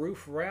together.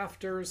 Roof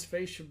rafters,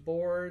 fascia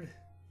board,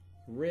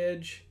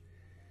 ridge.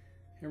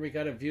 Here we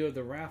got a view of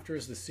the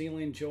rafters, the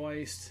ceiling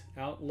joist,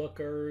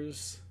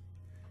 outlookers,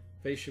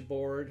 fascia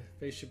board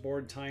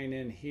tying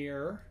in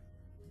here.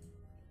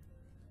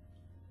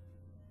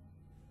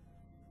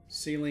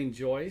 Ceiling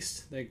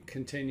joist, the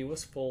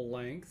continuous full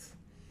length.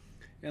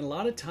 And a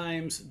lot of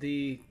times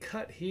the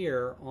cut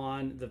here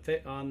on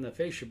the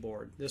fascia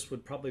board, this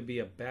would probably be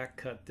a back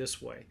cut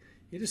this way.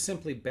 You just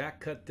simply back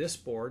cut this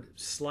board,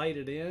 slide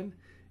it in,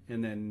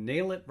 and then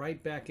nail it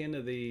right back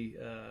into the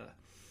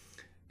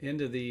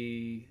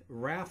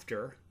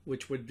rafter,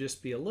 which would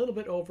just be a little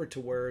bit over to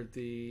where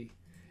the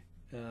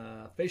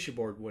fascia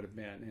board would have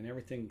been, and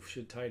everything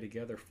should tie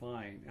together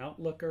fine.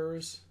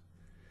 Outlookers,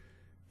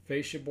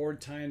 fascia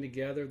board tying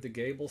together, the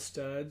gable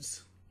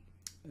studs,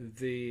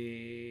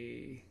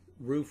 the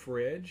roof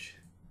ridge,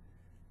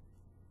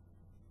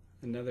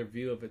 another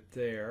view of it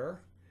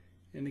there.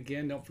 And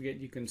again, don't forget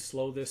you can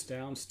slow this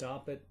down,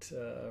 stop it,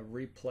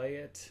 replay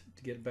it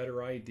to get a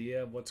better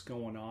idea of what's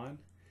going on.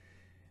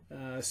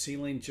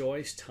 Ceiling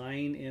joist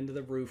tying into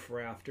the roof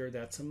rafter,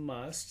 that's a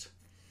must.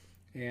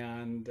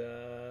 And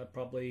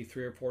probably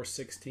 3 or 4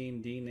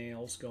 16D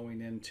nails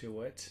going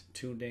into it.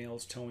 2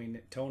 nails,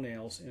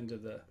 toenails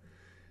into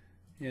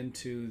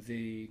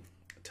the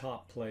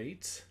top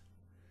plates.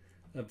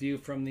 A view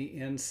from the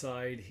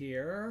inside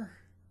here.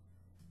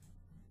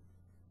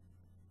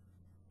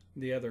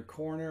 The other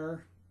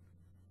corner.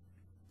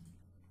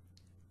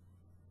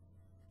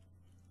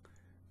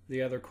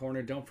 The other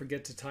corner, don't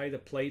forget to tie the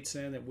plates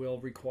in. It will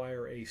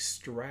require a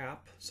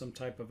strap, some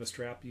type of a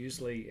strap,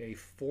 usually a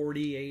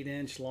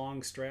 48-inch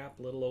long strap,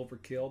 a little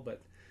overkill,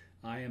 but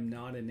I am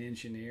not an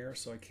engineer,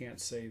 so I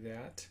can't say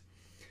that.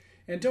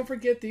 And don't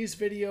forget, these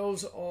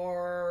videos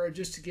are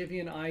just to give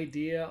you an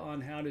idea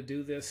on how to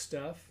do this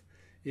stuff.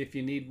 If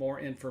you need more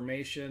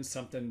information,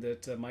 something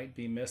that might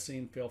be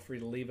missing, feel free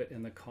to leave it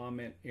in the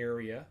comment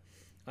area.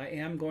 I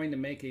am going to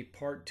make a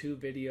part 2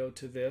 video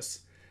to this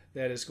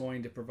that is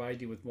going to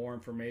provide you with more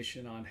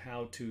information on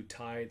how to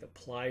tie the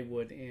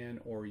plywood in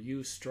or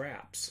use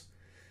straps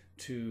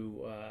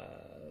to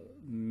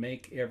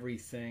make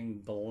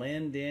everything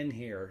blend in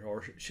here,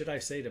 or should I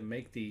say to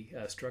make the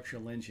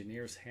structural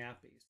engineers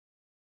happy.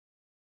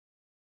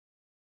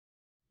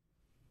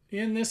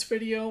 In this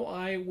video,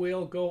 I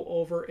will go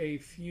over a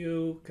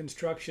few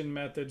construction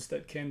methods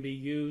that can be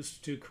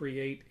used to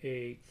create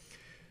a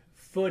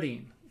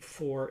footing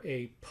for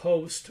a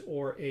post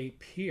or a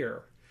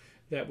pier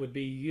that would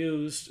be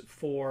used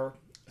for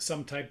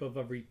some type of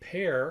a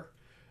repair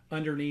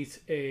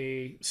underneath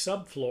a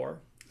subfloor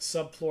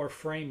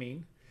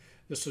framing.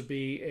 This would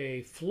be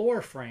a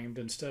floor framed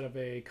instead of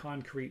a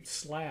concrete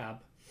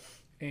slab.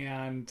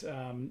 And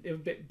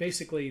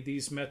basically,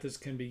 these methods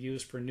can be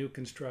used for new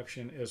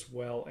construction as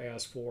well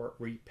as for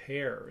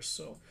repairs.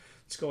 So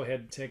let's go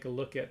ahead and take a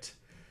look at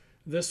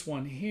this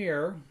one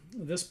here.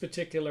 This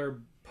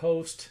particular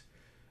post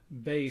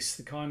base,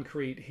 the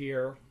concrete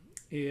here,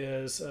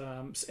 is,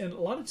 and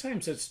a lot of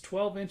times it's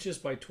 12 inches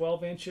by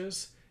 12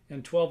 inches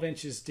and 12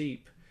 inches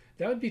deep.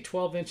 That would be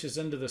 12 inches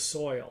into the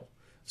soil.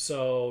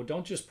 So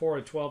don't just pour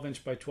a 12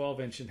 inch by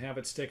 12 inch and have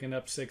it sticking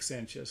up 6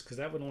 inches, because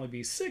that would only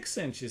be 6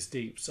 inches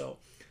deep. So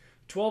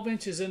 12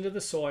 inches into the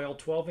soil,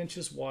 12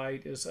 inches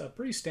wide is a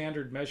pretty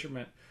standard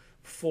measurement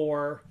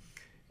for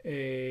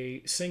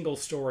a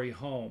single-story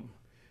home.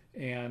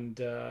 And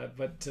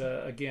but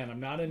again, I'm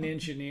not an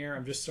engineer.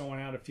 I'm just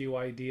throwing out a few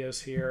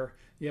ideas here.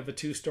 You have a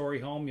 2-story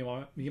home,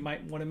 you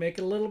might want to make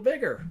it a little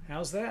bigger.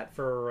 How's that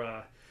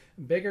for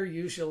bigger?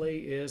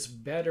 Usually is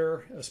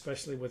better,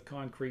 especially with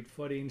concrete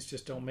footings.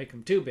 Just don't make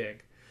them too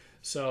big.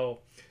 So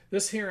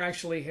this here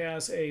actually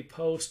has a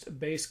post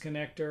base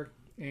connector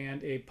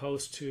and a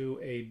post to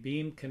a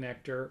beam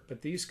connector,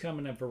 but these come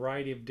in a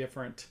variety of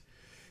different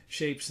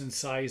shapes and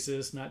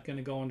sizes. Not going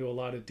to go into a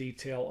lot of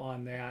detail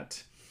on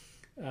that.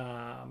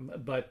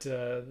 But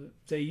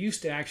they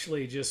used to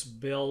actually just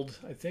build,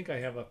 I think I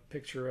have a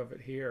picture of it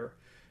here.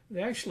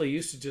 They actually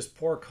used to just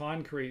pour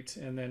concrete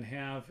and then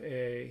have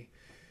a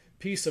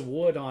piece of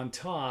wood on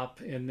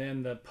top, and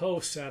then the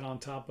post sat on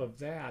top of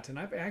that. And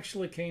I've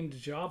actually came to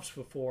jobs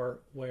before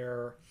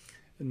where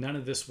none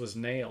of this was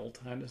nailed.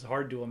 And it's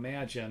hard to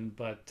imagine,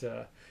 but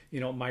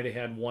it might have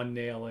had one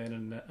nail in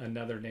and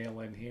another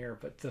nail in here.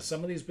 But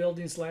some of these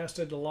buildings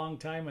lasted a long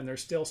time, and they're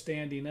still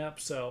standing up,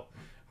 so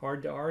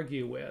hard to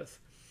argue with.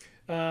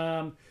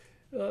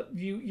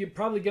 You're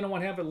probably going to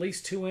want to have at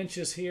least 2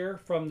 inches here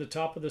from the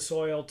top of the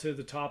soil to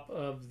the top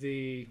of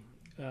the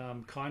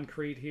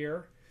concrete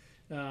here.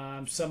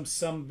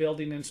 Some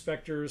building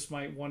inspectors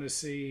might want to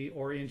see,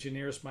 or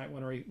engineers might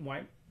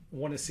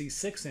want to see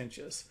 6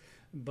 inches.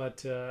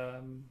 But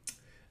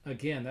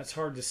again, that's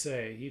hard to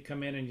say. You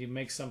come in and you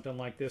make something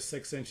like this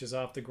 6 inches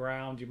off the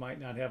ground, you might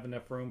not have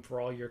enough room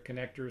for all your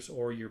connectors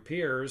or your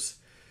piers,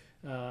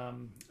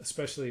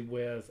 especially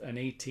with an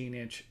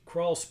 18-inch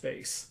crawl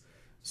space.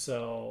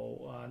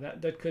 So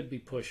that could be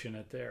pushing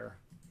it there.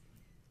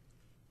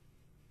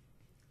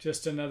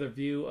 Just another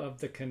view of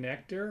the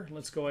connector.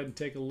 Let's go ahead and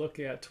take a look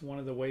at one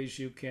of the ways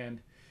you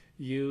can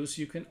use.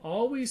 You can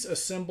always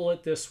assemble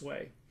it this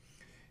way.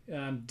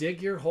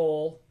 Dig your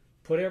hole,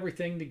 put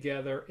everything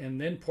together,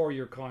 and then pour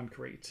your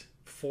concrete.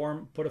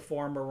 Put a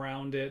form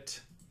around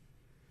it.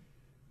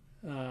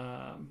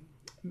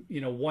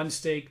 1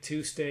 stake,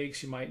 2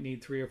 stakes. You might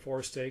need 3 or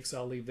 4 stakes.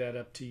 I'll leave that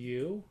up to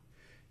you.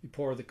 You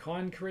pour the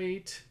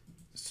concrete,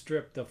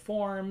 strip the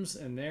forms,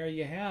 and there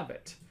you have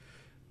it.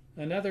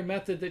 Another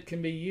method that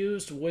can be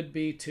used would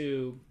be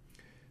to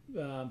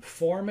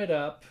form it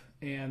up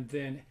and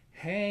then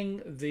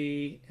hang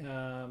the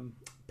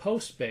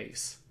post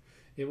base.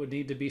 It would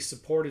need to be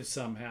supported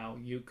somehow.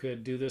 You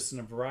could do this in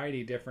a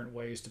variety of different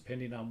ways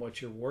depending on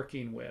what you're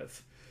working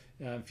with.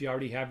 If you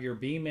already have your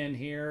beam in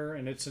here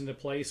and it's into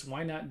place,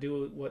 why not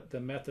do what the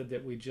method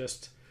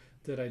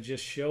that I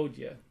just showed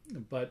you?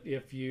 But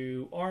if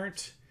you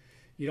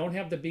don't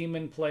have the beam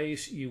in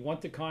place, you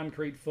want the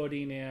concrete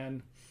footing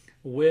in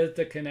with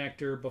the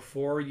connector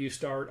before you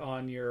start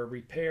on your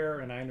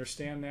repair, and I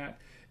understand that,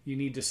 you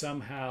need to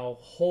somehow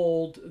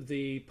hold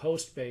the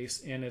post base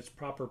in its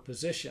proper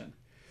position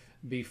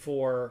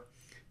before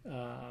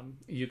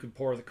you can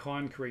pour the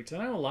concrete.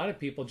 And I know a lot of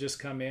people just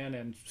come in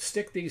and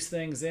stick these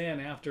things in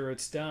after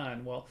it's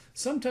done. Well,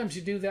 sometimes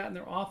you do that and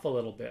they're off a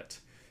little bit.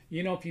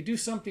 If you do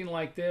something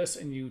like this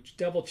and you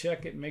double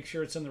check it and make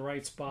sure it's in the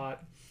right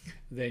spot,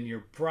 then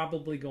you're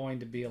probably going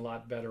to be a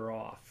lot better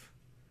off.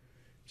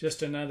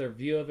 Just another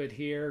view of it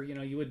here.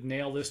 You would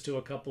nail this to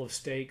a couple of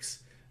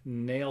stakes,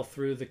 nail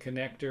through the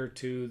connector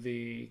to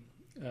the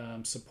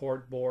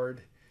support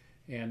board,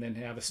 and then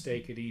have a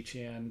stake at each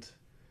end,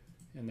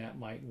 and that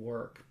might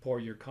work.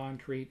 Pour your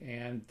concrete,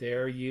 and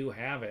there you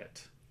have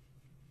it.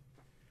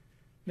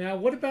 Now,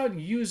 what about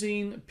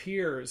using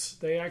piers?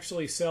 They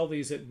actually sell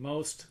these at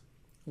most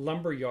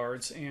lumber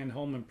yards and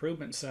home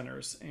improvement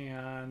centers,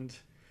 and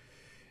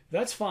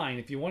that's fine.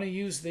 If you want to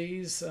use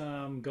these,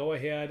 go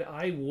ahead.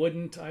 I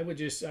wouldn't. I would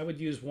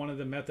use one of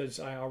the methods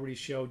I already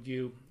showed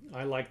you.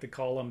 I like the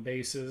column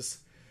bases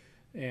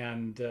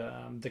and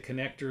the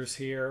connectors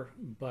here.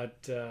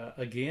 But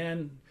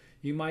again,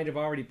 you might have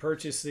already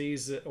purchased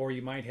these, or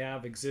you might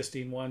have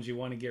existing ones you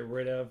want to get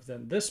rid of.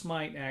 Then this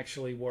might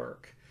actually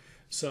work.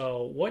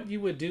 So what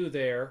you would do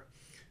there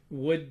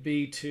would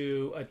be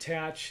to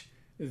attach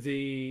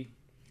the.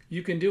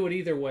 You can do it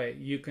either way.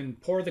 You can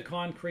pour the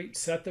concrete,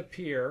 set the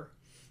pier,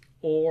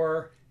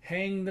 or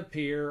hang the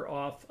pier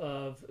off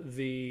of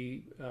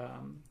the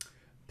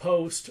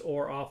post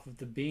or off of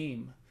the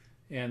beam,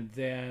 and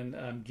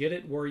then get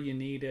it where you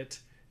need it,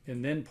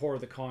 and then pour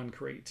the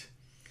concrete.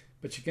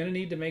 But you're going to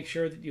need to make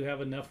sure that you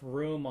have enough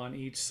room on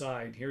each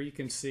side. Here you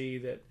can see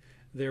that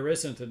there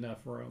isn't enough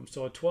room.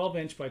 So a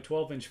 12-inch by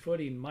 12-inch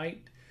footing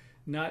might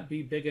not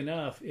be big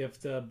enough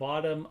if the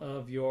bottom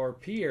of your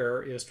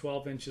pier is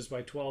 12 inches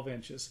by 12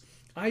 inches.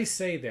 I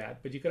say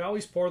that, but you could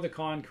always pour the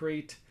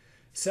concrete,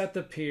 set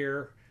the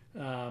pier.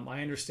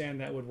 I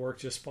understand that would work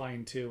just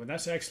fine too. And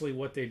that's actually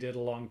what they did a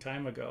long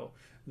time ago.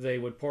 They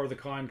would pour the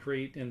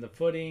concrete in the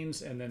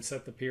footings and then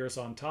set the piers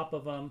on top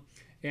of them.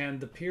 And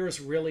the piers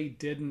really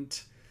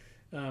didn't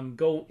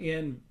go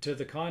into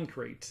the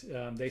concrete.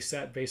 They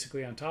sat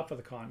basically on top of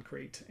the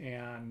concrete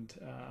and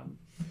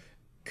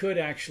could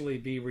actually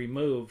be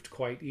removed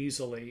quite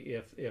easily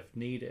if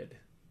needed.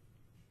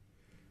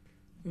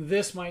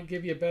 This might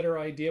give you a better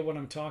idea what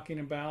I'm talking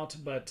about,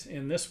 but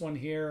in this one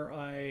here,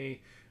 I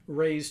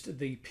raised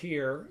the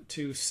pier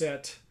to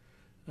set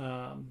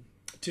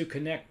to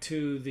connect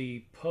to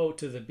the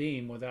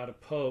beam without a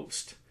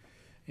post,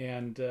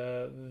 and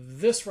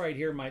this right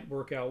here might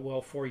work out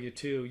well for you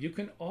too. You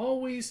can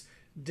always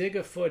dig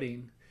a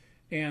footing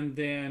and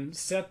then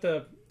set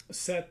the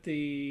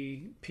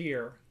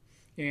pier,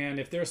 and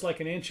if there's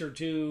like an inch or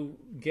two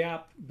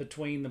gap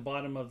between the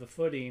bottom of the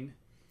footing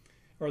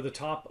or the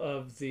top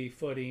of the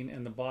footing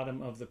and the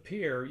bottom of the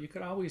pier, you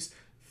could always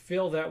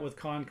fill that with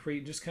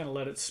concrete, just kind of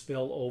let it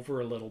spill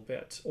over a little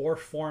bit, or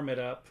form it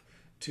up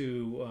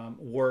to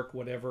work,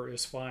 whatever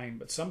is fine.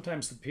 But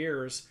sometimes the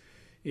piers,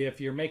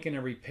 If you're making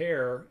a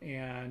repair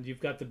and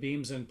you've got the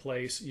beams in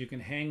place, you can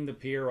hang the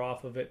pier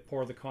off of it,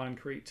 pour the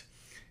concrete.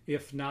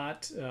 If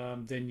not,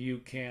 then you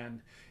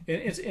can.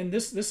 And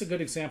this is a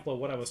good example of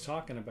what I was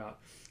talking about.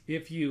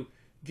 If you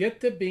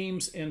get the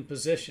beams in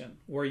position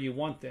where you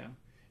want them,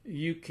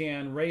 you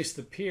can raise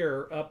the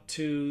pier up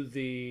to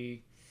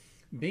the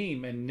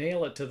beam and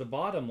nail it to the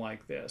bottom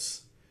like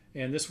this.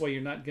 And this way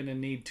you're not going to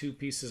need two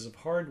pieces of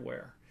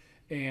hardware.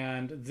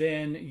 And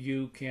then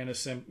you can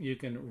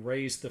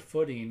raise the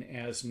footing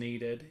as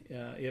needed.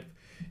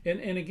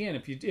 And again,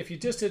 if you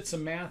just did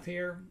some math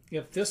here,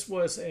 if this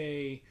was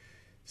a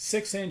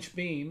 6-inch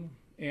beam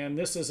and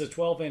this is a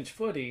 12-inch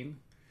footing,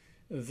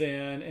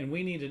 then and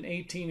we need an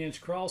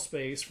 18-inch crawl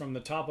space from the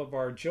top of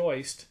our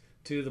joist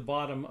to the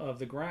bottom of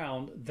the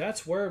ground,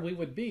 that's where we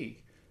would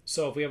be.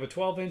 So if we have a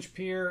 12-inch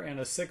pier and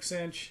a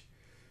 6-inch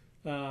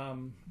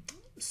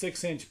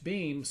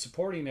beam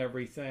supporting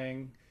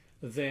everything,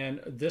 then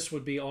this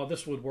would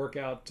work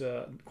out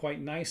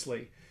quite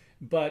nicely.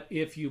 But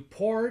if you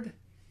poured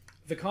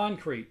the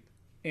concrete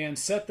and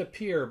set the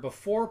pier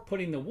before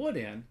putting the wood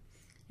in,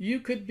 you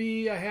could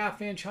be a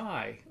 1/2 inch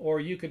high, or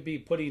you could be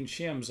putting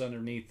shims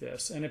underneath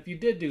this. And if you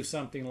did do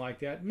something like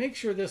that, make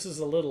sure this is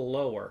a little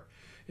lower.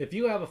 If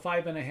you have a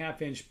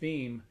 5.5 inch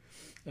beam,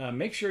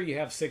 make sure you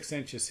have 6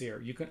 inches here.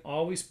 You can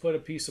always put a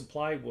piece of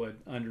plywood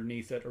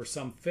underneath it or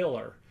some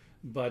filler,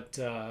 but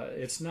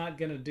it's not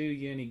going to do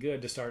you any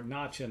good to start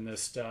notching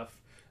this stuff,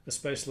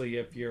 especially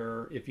if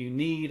you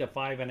need a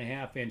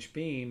 5.5 inch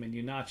beam and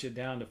you notch it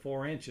down to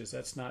 4 inches.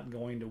 That's not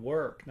going to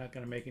work. Not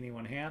going to make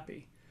anyone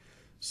happy.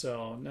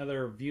 So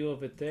another view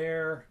of it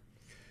there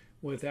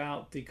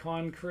without the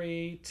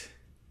concrete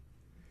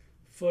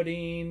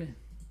footing,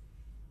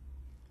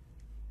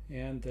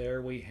 and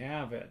there we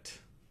have it.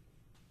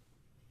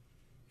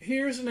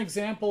 Here's an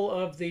example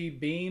of the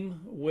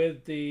beam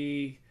with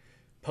the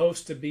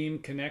post to beam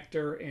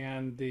connector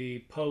and the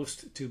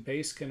post to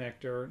base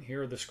connector.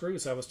 Here are the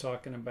screws I was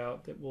talking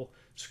about that will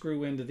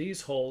screw into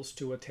these holes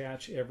to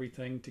attach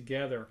everything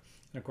together.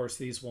 And of course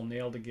these will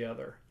nail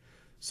together.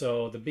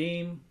 So the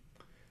beam,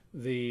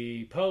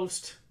 the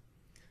post,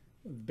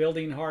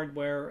 building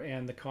hardware,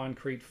 and the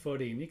concrete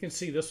footing. You can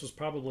see this was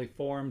probably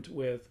formed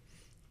with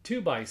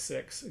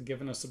 2x6,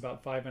 giving us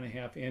about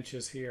 5.5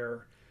 inches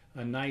here,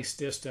 a nice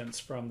distance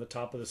from the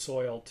top of the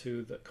soil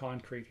to the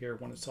concrete here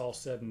when it's all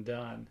said and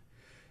done.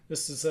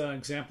 This is an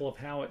example of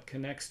how it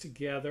connects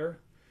together,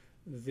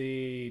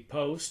 the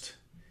post.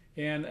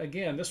 And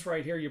again, this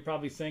right here, you're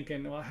probably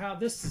thinking, well, how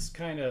this is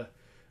kind of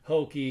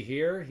hokey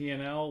here, you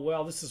know.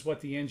 Well, this is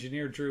what the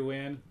engineer drew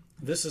in.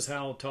 This is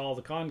how tall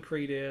the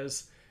concrete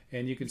is,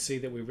 and you can see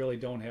that we really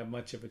don't have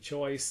much of a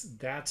choice.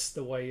 That's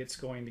the way it's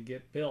going to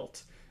get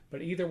built.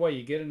 But either way,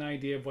 you get an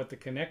idea of what the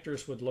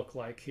connectors would look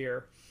like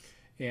here.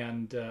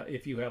 And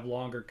if you have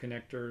longer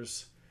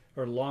connectors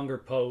or longer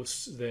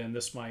posts, then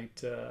this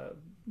might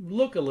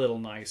look a little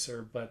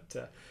nicer. But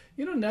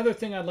you know, another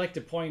thing I'd like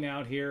to point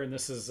out here, and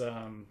this is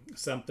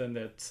something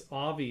that's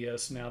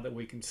obvious now that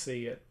we can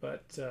see it,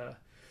 but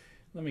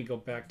let me go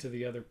back to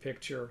the other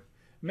picture.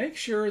 Make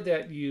sure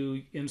that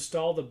you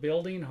install the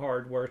building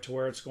hardware to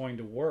where it's going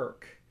to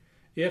work.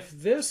 If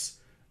this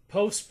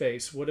post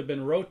base would have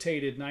been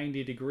rotated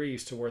 90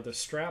 degrees to where the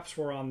straps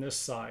were on this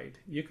side,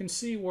 you can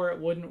see where it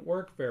wouldn't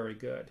work very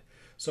good.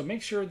 So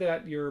make sure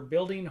that your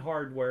building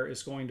hardware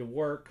is going to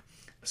work,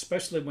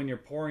 especially when you're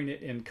pouring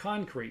it in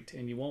concrete,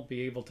 and you won't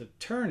be able to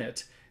turn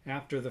it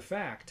after the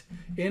fact.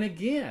 And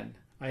again,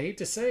 I hate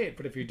to say it,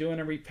 but if you're doing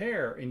a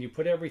repair and you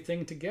put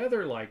everything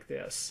together like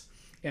this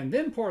and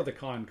then pour the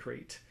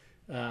concrete,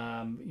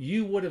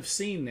 you would have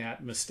seen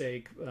that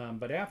mistake,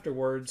 but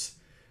afterwards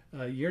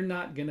you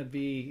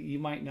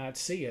might not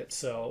see it.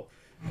 So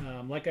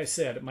like I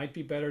said, it might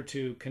be better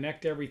to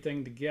connect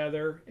everything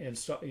together and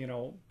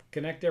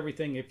connect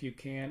everything if you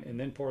can, and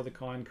then pour the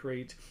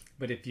concrete.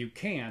 But if you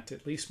can't,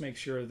 at least make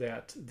sure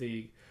that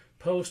the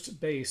post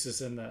base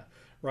is in the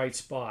right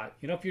spot.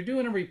 You know, if you're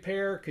doing a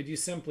repair, could you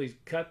simply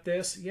cut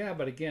this? Yeah,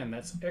 but again,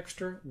 that's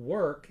extra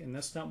work, and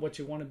that's not what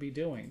you want to be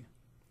doing.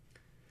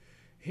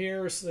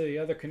 Here's the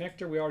other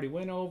connector we already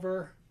went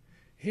over.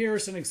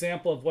 Here's an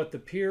example of what the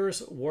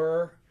piers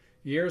were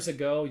years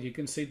ago. You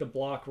can see the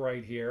block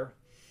right here.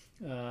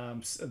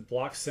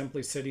 Block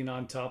simply sitting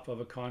on top of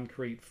a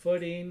concrete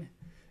footing.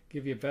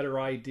 Give you a better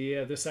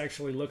idea. This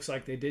actually looks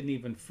like they didn't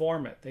even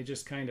form it. They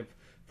just kind of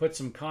put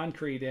some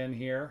concrete in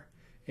here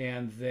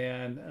and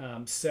then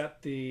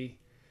set the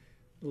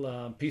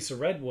piece of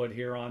redwood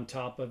here on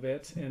top of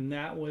it, and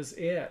that was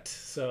it.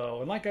 So,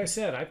 and like I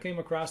said, I've came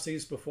across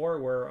these before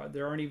where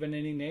there aren't even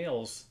any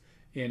nails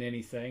in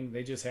anything.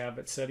 They just have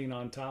it sitting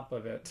on top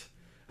of it.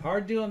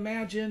 Hard to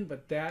imagine,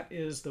 but that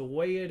is the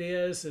way it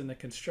is in the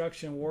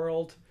construction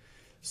world.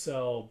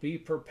 So be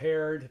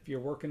prepared if you're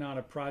working on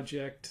a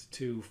project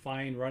to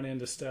run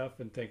into stuff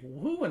and think,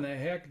 who in the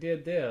heck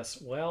did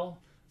this? Well,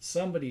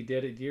 somebody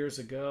did it years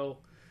ago.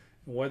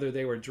 Whether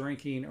they were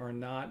drinking or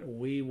not,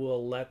 we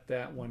will let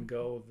that one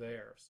go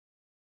there.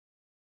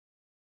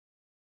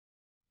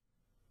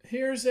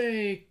 Here's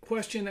a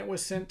question that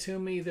was sent to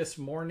me this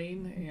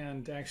morning,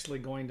 and actually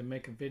going to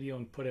make a video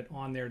and put it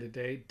on there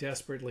today.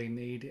 Desperately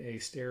need a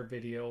stair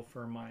video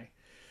for my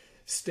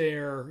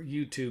stair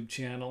YouTube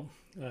channel.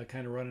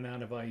 Kind of running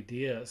out of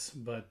ideas,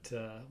 but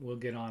we'll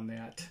get on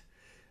that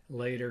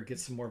later. Get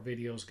some more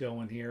videos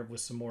going here with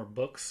some more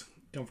books.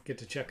 Don't forget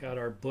to check out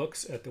our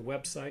books at the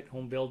website,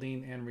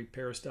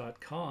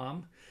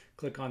 homebuildingandrepairs.com.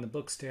 Click on the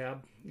books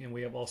tab, and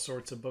we have all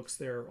sorts of books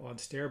there on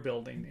stair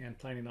building, and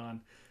planning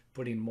on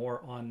putting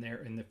more on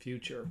there in the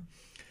future.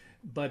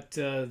 But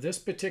this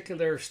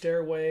particular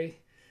stairway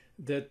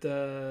that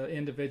the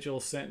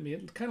individual sent me,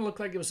 it kind of looked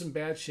like it was in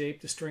bad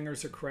shape. The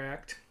stringers are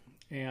cracked.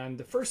 And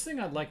the first thing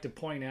I'd like to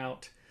point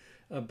out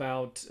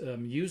about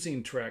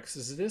using Trex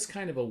is it is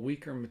kind of a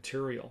weaker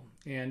material.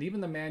 And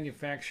even the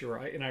manufacturer,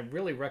 and I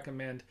really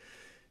recommend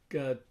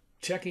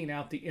checking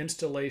out the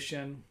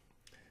installation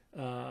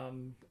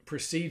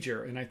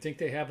procedure, and I think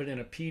they have it in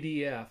a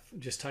PDF.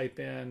 Just type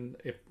in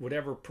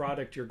whatever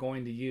product you're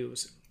going to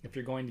use. If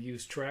you're going to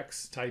use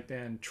Trex, type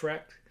in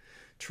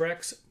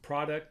Trex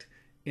product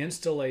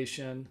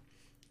installation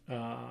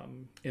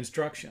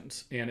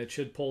instructions, and it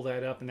should pull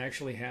that up, and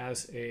actually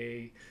has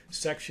a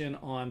section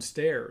on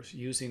stairs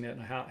using it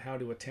and how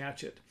to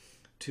attach it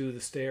to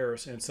the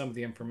stairs, and some of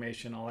the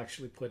information I'll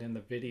actually put in the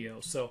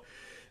video. So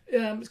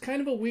it's kind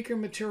of a weaker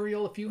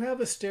material. If you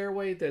have a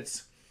stairway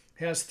that's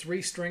has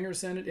 3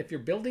 stringers in it, if you're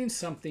building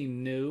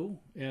something new,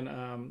 and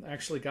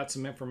actually got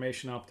some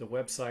information off the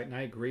website and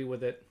I agree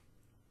with it,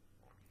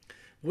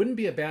 wouldn't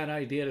be a bad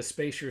idea to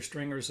space your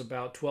stringers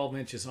about 12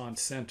 inches on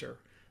center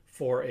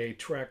for a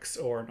Trex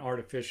or an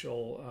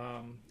artificial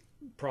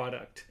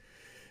product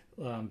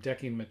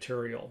decking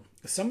material.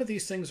 Some of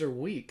these things are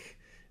weak,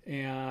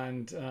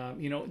 and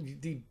you know,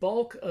 the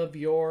bulk of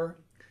your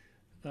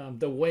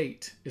the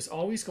weight is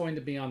always going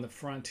to be on the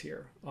front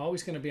here,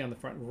 always going to be on the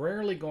front,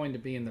 rarely going to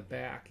be in the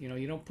back. You know,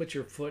 you don't put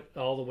your foot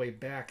all the way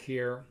back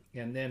here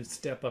and then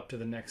step up to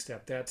the next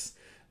step. That's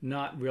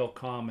not real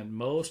common.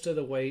 Most of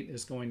the weight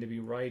is going to be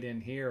right in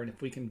here, and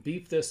if we can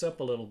beef this up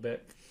a little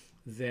bit,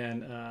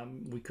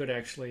 then we could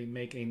actually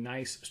make a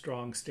nice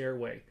strong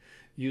stairway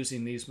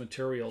using these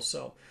materials.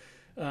 So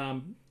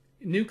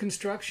new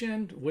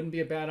construction, wouldn't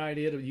be a bad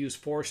idea to use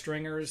 4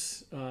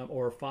 stringers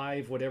or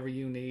 5, whatever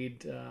you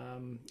need.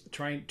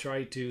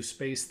 Try to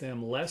space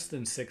them less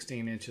than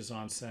 16 inches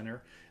on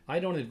center. I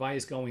don't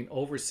advise going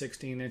over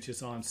 16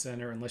 inches on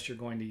center unless you're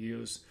going to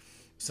use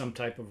some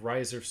type of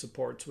riser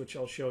supports, which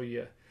I'll show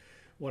you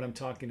what I'm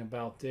talking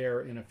about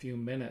there in a few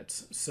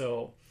minutes.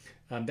 So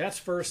that's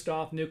first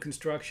off, new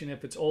construction.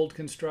 If it's old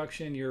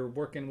construction, you're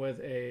working with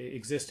a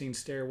existing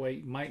stairway,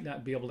 you might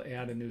not be able to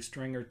add a new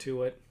stringer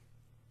to it.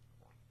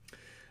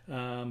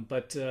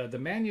 But the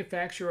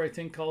manufacturer, I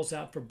think, calls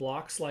out for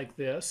blocks like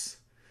this,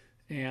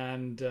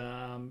 and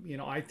you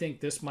know, I think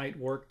this might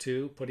work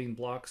too, putting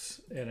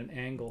blocks at an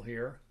angle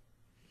here,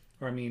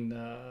 or I mean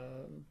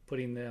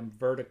putting them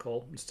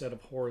vertical instead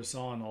of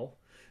horizontal.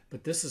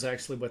 But this is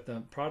actually what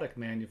the product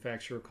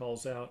manufacturer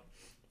calls out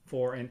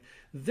for. And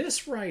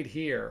this right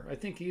here, I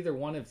think either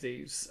one of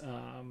these,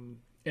 and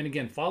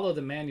again, follow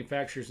the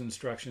manufacturer's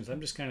instructions. I'm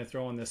just kind of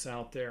throwing this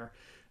out there.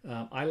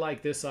 I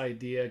like this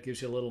idea. It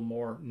gives you a little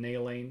more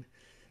nailing.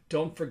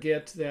 Don't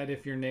forget that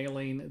if you're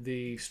nailing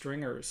the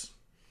stringers,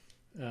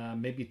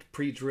 maybe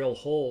pre-drill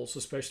holes,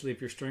 especially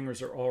if your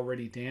stringers are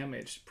already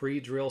damaged.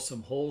 Pre-drill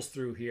some holes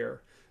through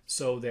here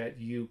so that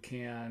you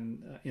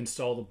can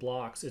install the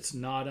blocks. It's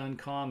not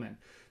uncommon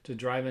to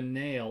drive a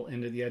nail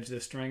into the edge of the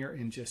stringer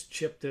and just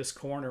chip this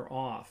corner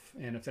off.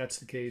 And if that's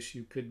the case,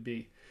 you could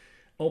be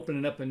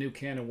opening up a new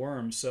can of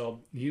worms.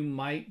 So you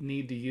might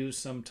need to use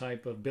some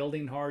type of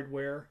building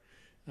hardware.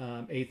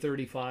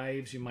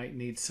 A35s, you might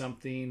need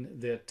something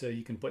that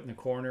you can put in the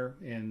corner,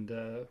 and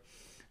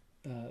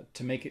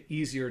to make it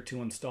easier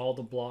to install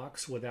the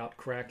blocks without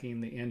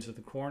cracking the ends of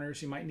the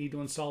corners, you might need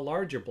to install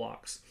larger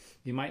blocks.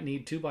 You might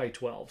need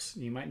 2x12s.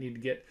 You might need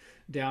to get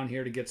down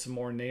here to get some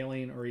more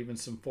nailing, or even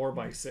some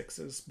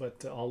 4x6s,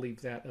 but I'll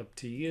leave that up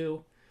to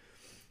you.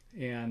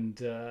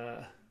 And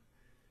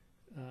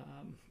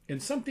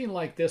something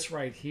like this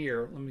right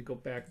here, let me go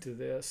back to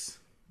this.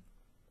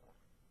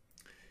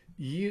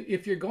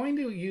 If you're going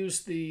to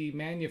use the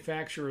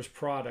manufacturer's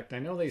product, I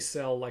know they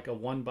sell like a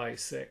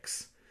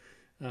 1x6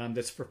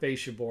 that's for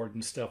fascia board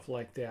and stuff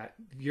like that.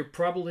 You're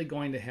probably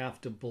going to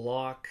have to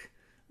block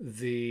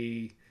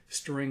the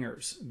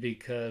stringers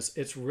because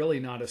it's really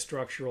not a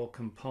structural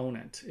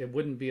component. It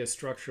wouldn't be as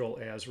structural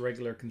as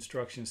regular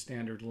construction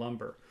standard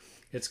lumber.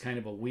 It's kind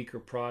of a weaker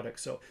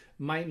product, so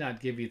might not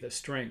give you the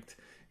strength.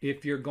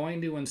 If you're going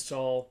to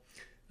install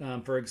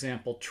for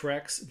example,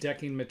 Trex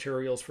decking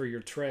materials for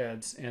your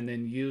treads, and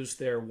then use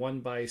their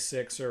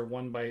 1x6 or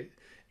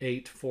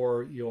 1x8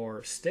 for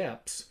your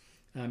steps,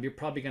 you're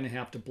probably going to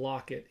have to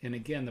block it. And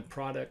again, the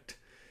product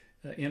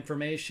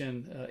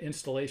information,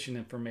 installation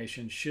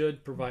information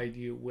should provide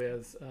you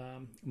with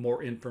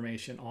more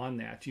information on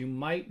that. You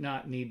might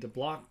not need to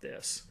block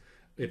this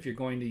if you're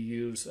going to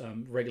use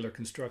regular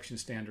construction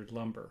standard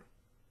lumber.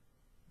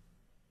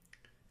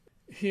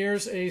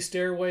 Here's a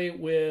stairway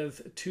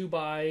with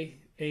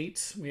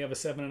 2x8s. We have a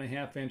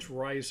 7.5-inch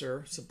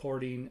riser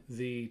supporting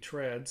the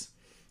treads.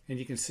 And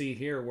you can see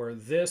here where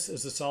this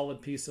is a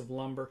solid piece of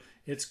lumber.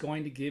 It's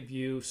going to give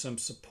you some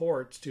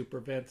support to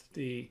prevent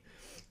the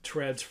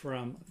treads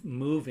from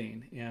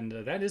moving. And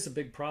that is a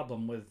big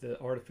problem with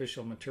the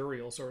artificial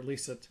materials, or at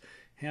least it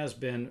has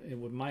been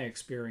with my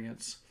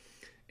experience.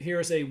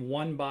 Here's a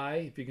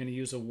 1x. If you're going to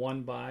use a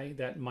 1x,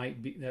 that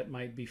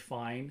might be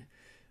fine.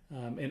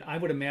 And I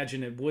would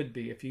imagine it would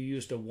be. If you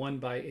used a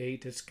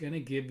 1x8, it's going to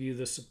give you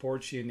the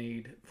supports you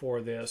need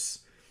for this,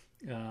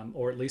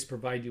 or at least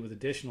provide you with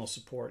additional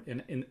support.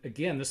 And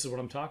again, this is what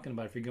I'm talking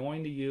about. If you're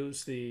going to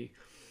use the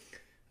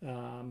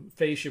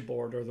fascia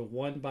board or the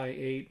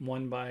 1x8,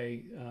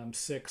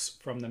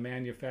 1x6 from the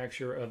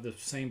manufacturer of the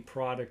same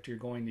product you're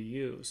going to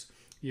use,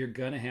 you're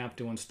going to have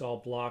to install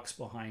blocks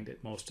behind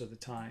it most of the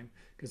time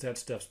because that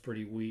stuff's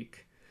pretty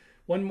weak.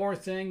 One more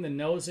thing, the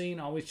nosing,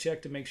 always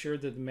check to make sure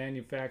that the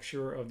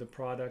manufacturer of the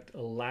product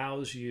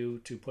allows you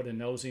to put a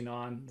nosing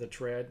on the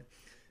tread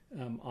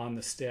on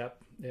the step.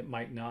 It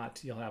might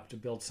not. You'll have to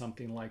build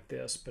something like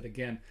this. But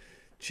again,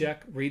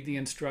 check, read the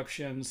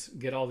instructions,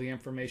 get all the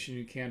information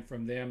you can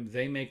from them.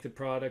 They make the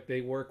product,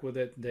 they work with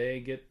it, they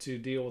get to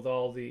deal with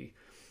all the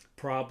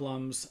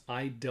problems.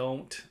 I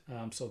don't.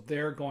 So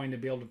they're going to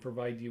be able to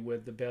provide you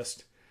with the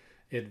best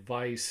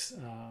advice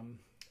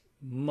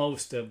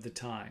most of the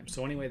time.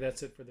 So anyway,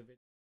 that's it for the video.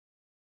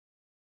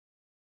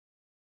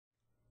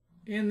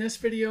 In this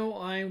video,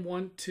 I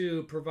want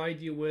to provide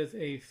you with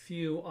a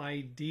few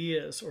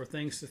ideas or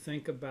things to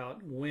think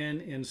about when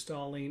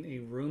installing a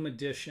room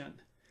addition.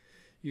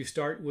 You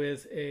start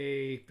with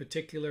a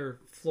particular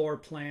floor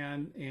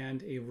plan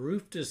and a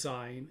roof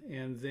design,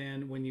 and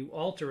then when you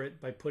alter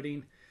it by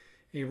putting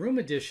a room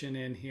addition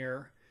in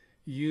here,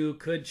 you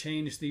could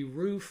change the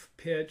roof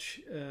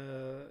pitch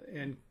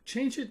and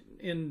change it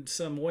in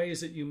some ways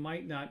that you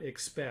might not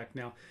expect.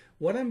 Now,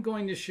 what I'm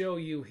going to show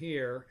you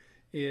here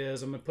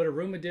is I'm going to put a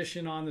room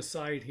addition on the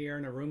side here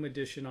and a room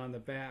addition on the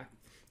back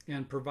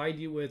and provide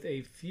you with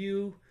a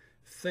few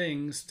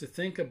things to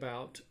think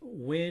about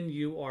when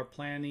you are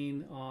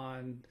planning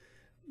on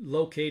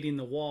locating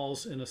the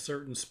walls in a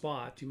certain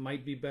spot. You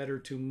might be better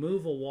to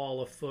move a wall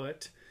a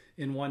foot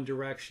in one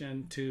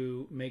direction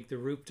to make the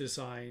roof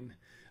design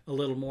a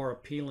little more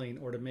appealing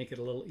or to make it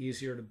a little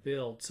easier to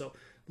build. So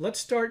let's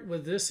start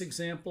with this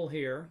example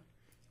here.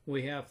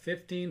 We have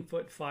 15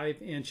 foot 5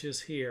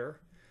 inches here,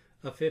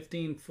 a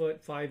 15 foot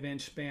 5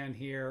 inch span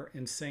here,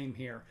 and same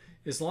here.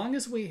 As long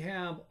as we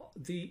have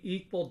the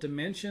equal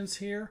dimensions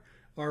here,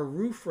 our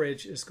roof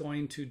ridge is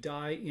going to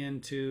die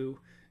into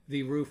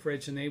the roof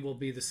ridge and they will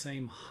be the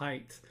same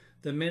height.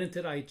 The minute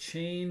that I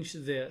change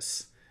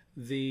this,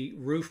 the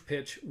roof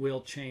pitch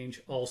will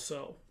change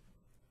also.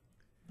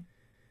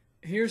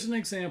 Here's an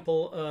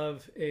example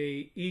of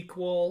a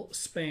equal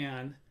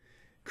span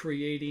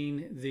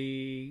creating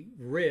the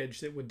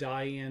ridge that would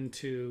die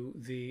into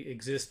the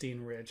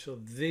existing ridge. So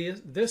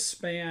this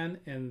span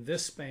and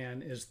this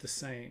span is the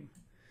same.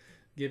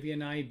 Give you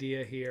an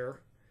idea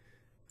here.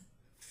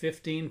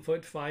 15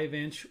 foot 5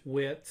 inch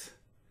width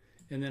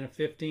and then a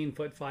 15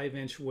 foot 5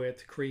 inch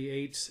width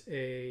creates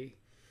a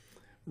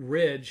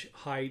ridge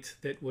height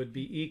that would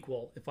be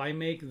equal. If I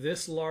make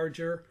this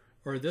larger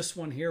or this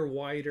one here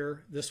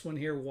wider, this one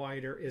here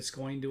wider, it's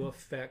going to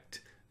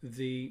affect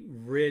the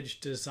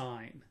ridge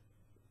design.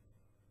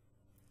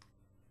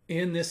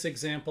 In this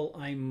example,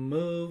 I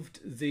moved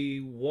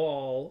the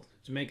wall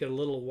to make it a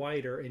little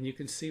wider, and you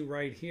can see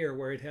right here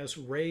where it has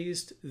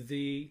raised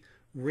the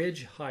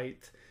ridge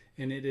height,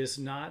 and it's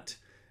not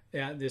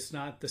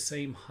the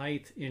same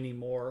height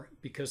anymore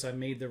because I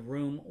made the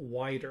room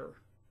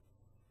wider.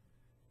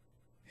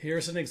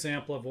 Here's an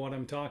example of what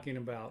I'm talking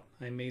about.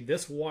 I made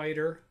this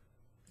wider.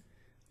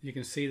 You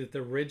can see that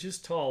the ridge is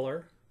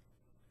taller.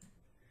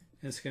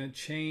 It's going to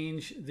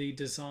change the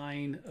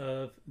design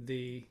of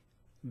the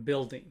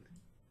building.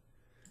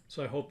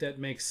 So I hope that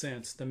makes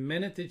sense. The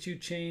minute that you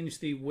change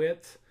the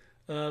width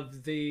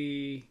of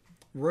the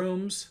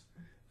rooms,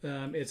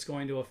 it's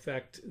going to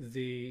affect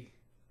the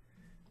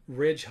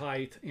ridge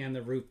height and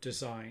the roof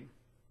design.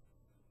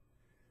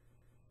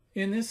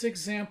 In this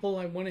example,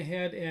 I went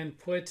ahead and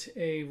put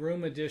a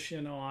room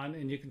addition on,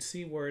 and you can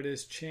see where it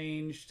has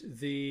changed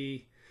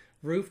the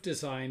roof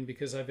design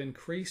because I've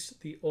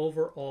increased the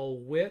overall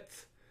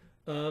width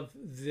of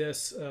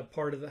this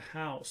part of the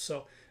house.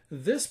 So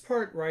this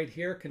part right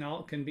here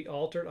can be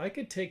altered. I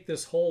could take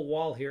this whole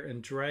wall here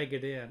and drag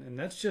it in, and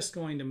that's just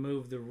going to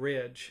move the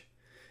ridge.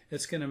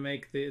 It's going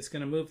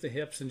to move the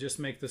hips and just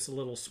make this a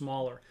little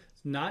smaller.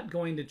 It's not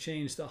going to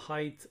change the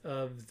height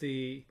of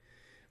the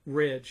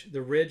ridge.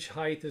 The ridge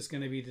height is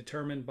going to be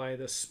determined by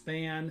the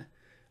span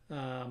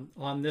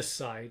on this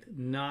side,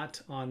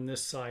 not on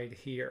this side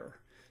here.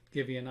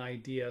 Give you an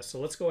idea.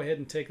 So let's go ahead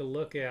and take a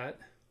look at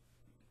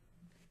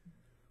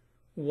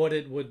what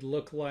it would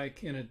look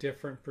like in a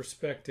different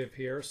perspective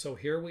here. So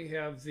here we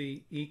have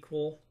the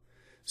equal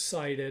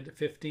sided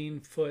 15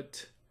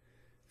 foot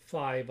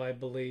 5, I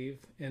believe.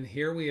 And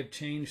here we have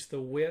changed the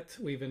width.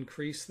 We've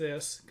increased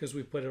this because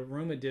we put a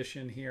room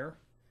addition here,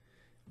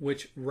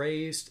 which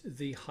raised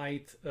the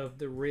height of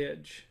the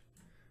ridge.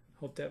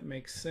 Hope that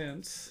makes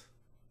sense.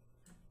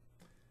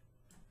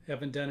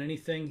 Haven't done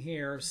anything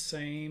here.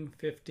 Same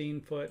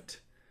 15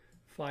 foot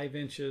 5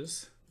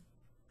 inches.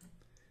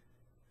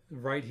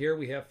 Right here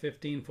we have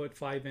 15 foot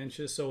 5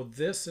 inches. So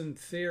this, in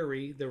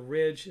theory, the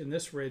ridge and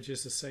this ridge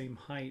is the same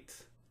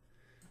height.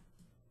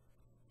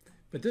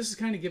 But this is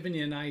kind of giving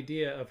you an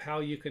idea of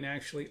how you can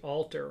actually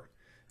alter,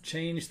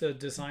 change the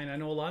design. I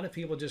know a lot of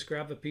people just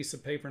grab a piece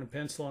of paper and a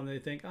pencil and they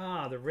think,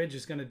 the ridge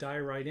is going to die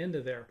right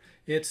into there.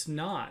 It's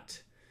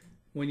not.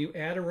 When you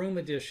add a room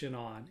addition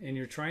on and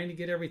you're trying to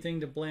get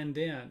everything to blend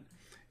in,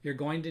 you're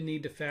going to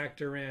need to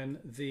factor in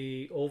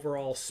the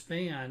overall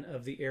span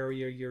of the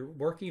area you're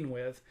working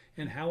with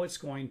and how it's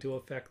going to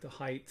affect the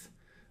height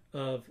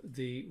of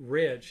the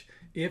ridge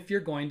if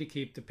you're going to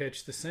keep the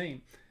pitch the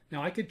same.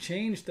 Now I could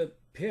change the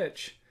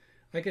pitch.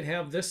 I could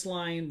have this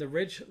line, the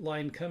ridge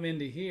line, come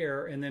into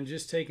here and then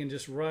just take and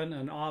just run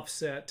an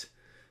offset,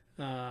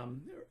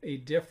 a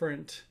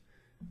different,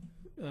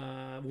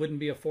 wouldn't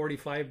be a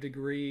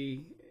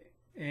 45-degree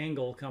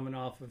angle coming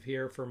off of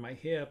here for my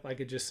hip. I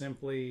could just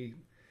simply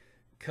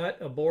cut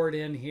a board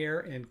in here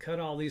and cut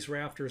all these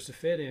rafters to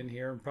fit in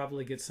here and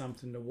probably get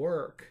something to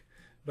work.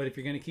 But if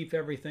you're going to keep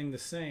everything the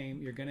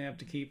same, you're going to have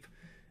to keep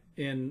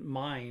in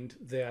mind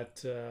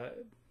that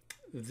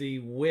the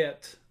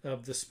width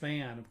of the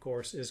span, of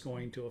course, is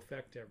going to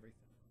affect everything.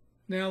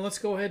 Now let's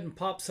go ahead and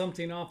pop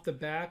something off the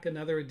back,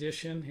 another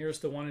addition. Here's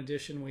the one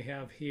addition we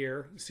have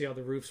here. See how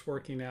the roof's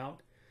working out.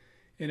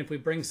 And if we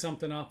bring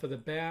something off of the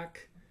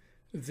back,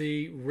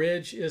 the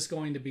ridge is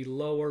going to be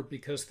lower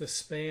because the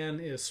span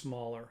is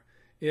smaller.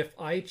 If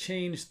I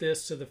change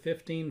this to the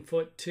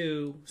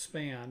 15'2"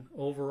 span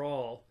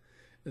overall,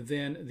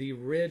 then the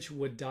ridge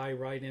would die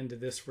right into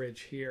this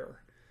ridge here.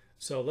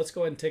 So let's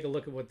go ahead and take a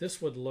look at what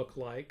this would look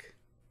like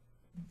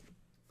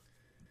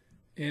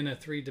in a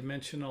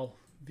three-dimensional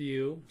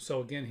view.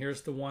 So again,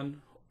 here's the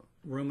one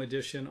room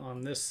addition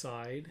on this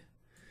side,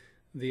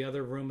 the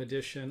other room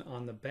addition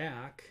on the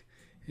back,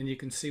 and you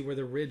can see where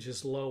the ridge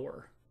is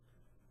lower.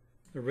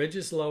 The ridge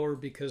is lower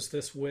because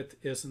this width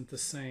isn't the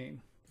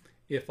same.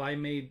 If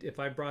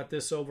I brought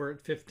this over at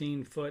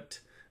 15 foot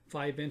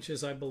 5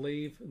 inches, I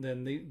believe,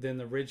 then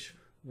the ridge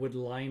would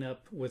line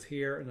up with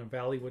here and the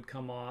valley would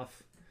come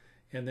off,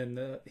 and then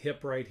the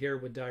hip right here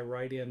would die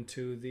right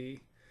into the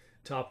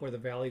top where the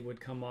valley would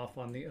come off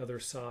on the other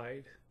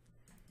side.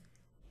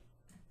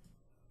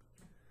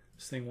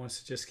 This thing wants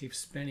to just keep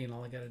spinning.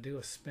 All I got to do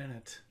is spin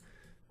it.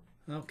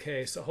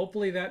 Okay, so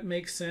hopefully that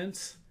makes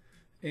sense.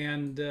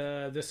 And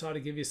this ought to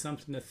give you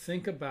something to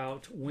think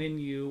about when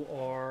you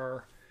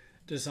are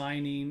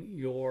designing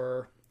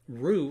your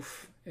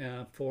roof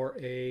for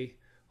a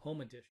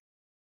home addition.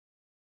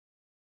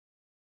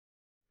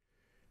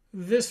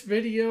 This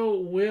video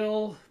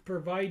will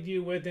provide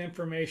you with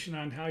information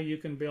on how you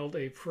can build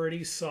a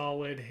pretty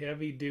solid,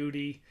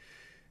 heavy-duty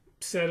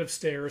set of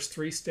stairs,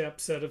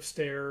 3-step set of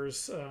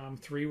stairs,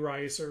 3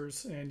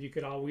 risers, and you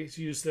could always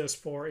use this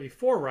for a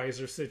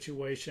 4-riser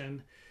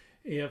situation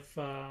if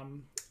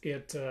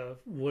it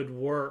would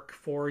work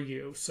for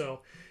you.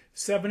 So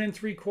 7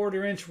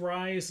 3/4 inch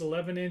rise,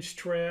 11 inch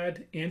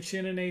tread, 1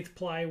 1/8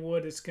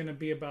 plywood. It's going to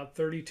be about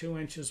 32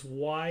 inches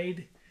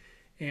wide.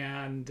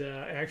 And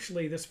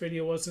actually this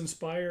video was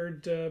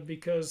inspired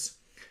because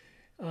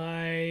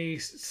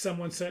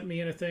someone sent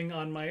me in a thing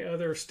on my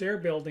other stair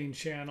building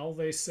channel.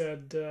 They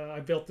said I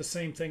built the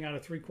same thing out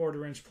of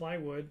 3/4 inch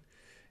plywood,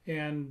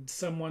 and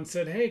someone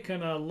said, hey,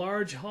 can a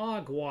large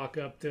hog walk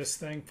up this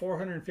thing?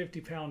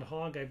 450-pound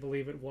hog, I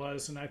believe it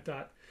was. And I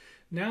thought,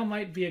 now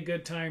might be a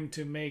good time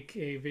to make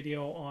a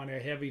video on a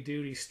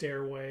heavy-duty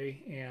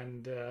stairway,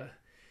 and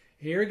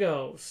here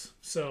goes.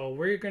 So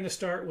we're going to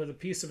start with a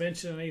piece of 1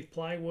 1/8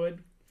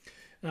 plywood.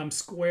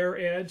 Square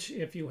edge.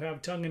 If you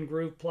have tongue and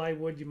groove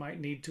plywood, you might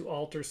need to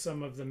alter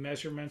some of the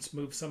measurements,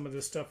 move some of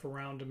the stuff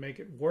around to make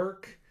it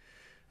work.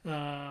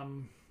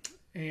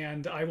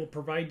 And I will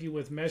provide you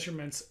with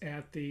measurements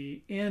at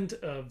the end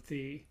of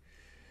the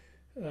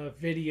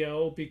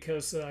video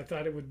because I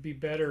thought it would be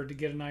better to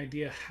get an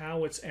idea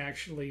how it's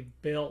actually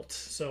built.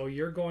 So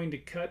you're going to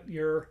cut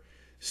your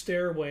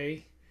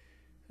stairway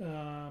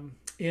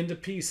into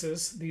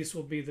pieces. These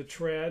will be the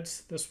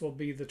treads. This will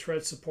be the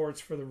tread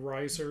supports for the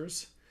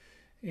risers.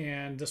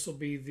 And this will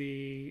be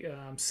the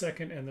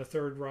second and the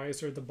third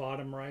riser, the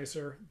bottom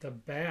riser, the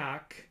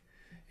back,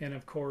 and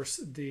of course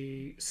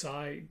the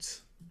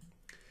sides.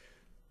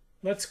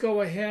 Let's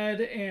go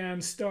ahead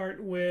and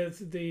start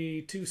with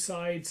the 2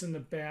 sides in the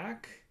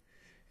back,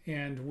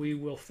 and we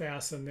will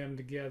fasten them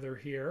together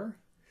here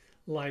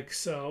like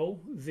so.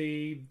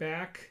 The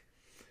back,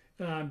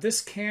 this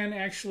can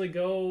actually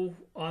go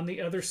on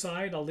the other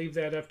side. I'll leave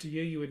that up to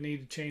you. You would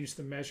need to change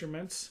the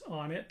measurements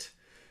on it.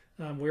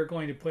 We're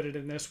going to put it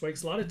in this way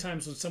because a lot of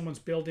times when someone's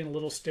building a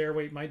little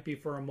stairway, it might be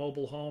for a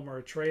mobile home or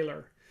a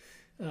trailer,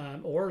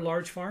 or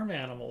large farm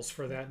animals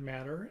for that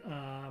matter.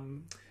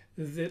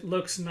 it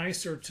looks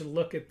nicer to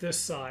look at this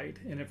side.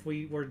 And if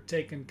we were to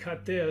take and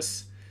cut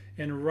this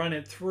and run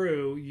it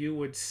through, you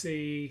would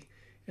see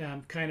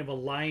kind of a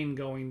line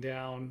going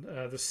down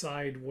the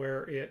side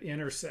where it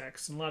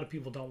intersects. And a lot of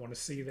people don't want to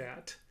see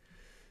that.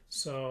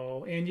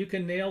 So, and you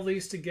can nail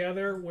these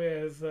together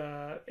with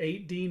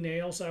 8D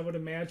nails, I would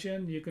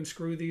imagine. You can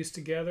screw these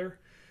together.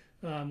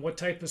 What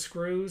type of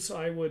screws?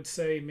 I would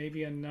say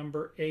maybe a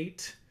number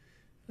 8.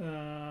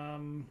 A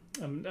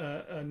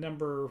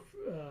number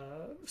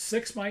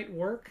 6 might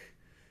work.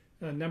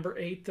 Number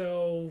 8,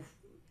 though,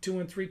 2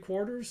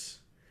 3/4.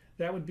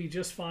 That would be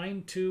just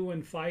fine. 2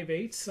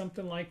 5/8,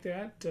 something like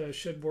that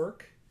should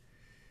work.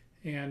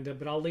 And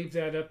but I'll leave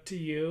that up to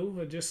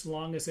you, just as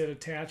long as it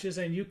attaches.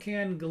 And you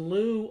can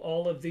glue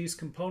all of these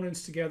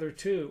components together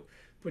too.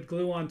 Put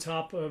glue on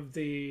top of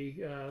the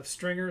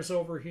stringers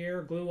over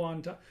here, glue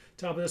on top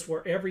of this.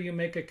 Wherever you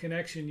make a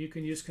connection, you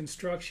can use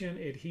construction,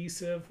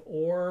 adhesive,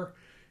 or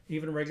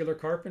even regular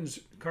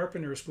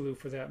carpenter's glue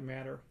for that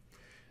matter.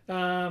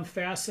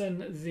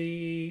 Fasten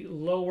the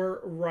lower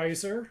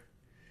riser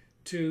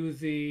to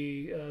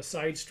the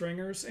side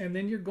stringers, and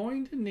then you're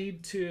going to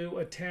need to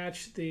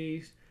attach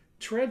the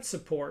tread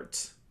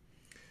supports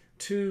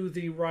to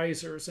the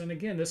risers. And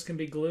again, this can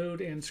be glued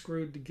and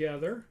screwed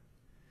together,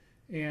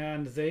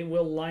 and they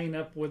will line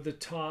up with the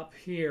top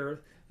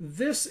here.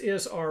 This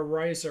is our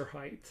riser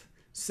height,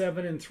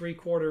 7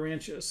 3/4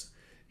 inches.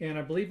 And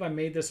I believe I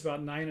made this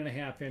about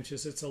 9.5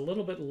 inches. It's a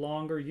little bit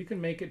longer. You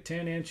can make it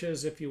 10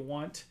 inches if you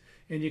want,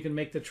 and you can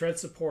make the tread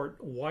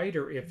support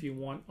wider if you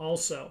want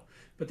also.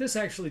 But this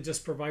actually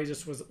just provides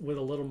us with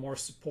a little more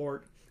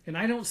support. And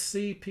I don't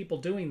see people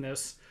doing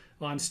this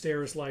on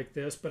stairs like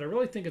this, but I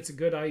really think it's a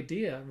good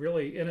idea,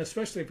 really, and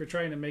especially if you're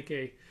trying to make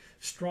a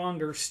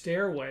stronger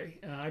stairway.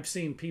 I've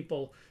seen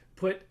people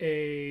put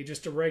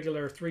just a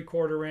regular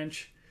 3/4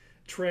 inch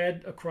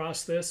tread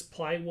across this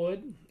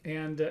plywood,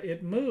 and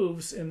it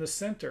moves in the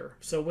center.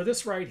 So with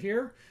this right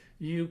here,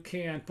 you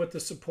can put the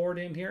support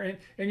in here,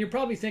 and you're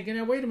probably thinking,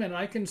 oh, wait a minute,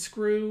 I can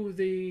screw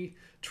the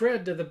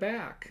tread to the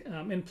back.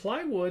 In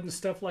plywood and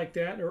stuff like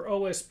that, or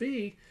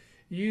OSB,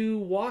 you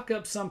walk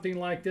up something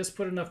like this,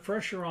 put enough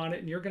pressure on it,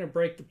 and you're going to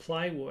break the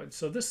plywood.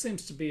 So this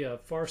seems to be a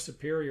far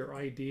superior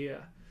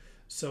idea.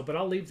 So, but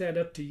I'll leave that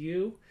up to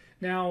you.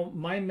 Now,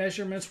 my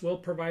measurements will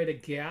provide a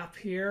gap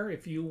here.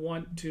 If you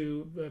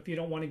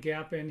don't want a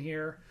gap in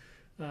here,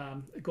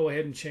 go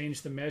ahead and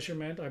change the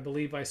measurement. I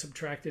believe I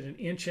subtracted 1.5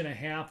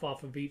 inches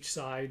off of each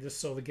side,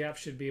 so the gap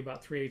should be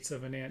about 3/8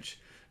 of an inch.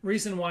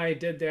 Reason why I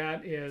did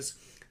that is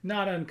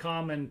not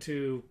uncommon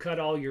to cut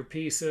all your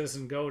pieces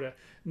and go to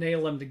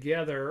nail them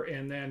together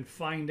and then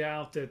find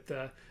out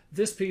that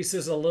this piece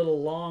is a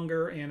little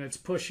longer and it's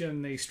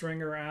pushing the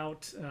stringer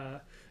out.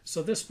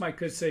 So this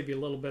could save you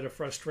a little bit of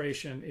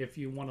frustration if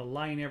you want to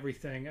line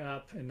everything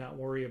up and not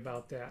worry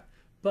about that.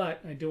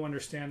 But I do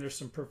understand there's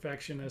some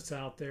perfectionists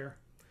out there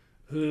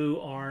who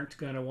aren't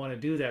going to want to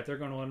do that. They're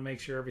going to want to make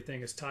sure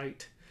everything is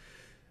tight.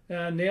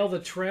 Nail the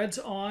treads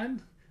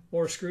on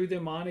or screw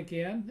them on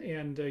again,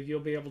 and you'll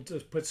be able to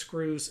put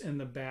screws in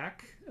the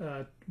back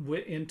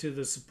into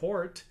the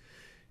support.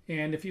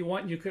 And if you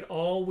want, you could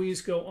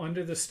always go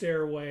under the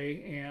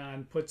stairway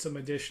and put some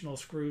additional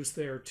screws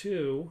there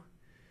too.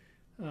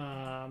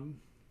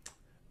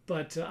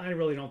 But I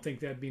really don't think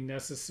that'd be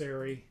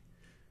necessary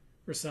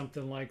for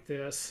something like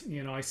this.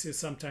 You know, I see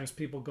sometimes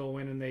people go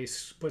in and they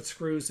put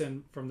screws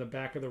in from the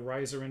back of the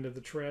riser into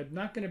the tread.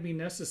 Not going to be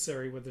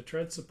necessary with the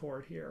tread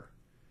support here.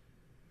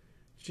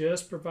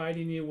 Just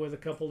providing you with a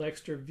couple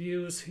extra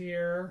views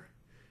here.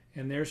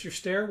 And there's your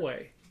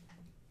stairway.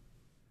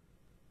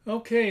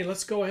 Okay,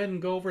 let's go ahead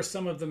and go over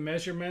some of the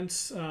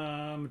measurements.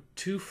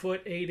 2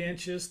 foot 8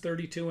 inches,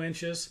 32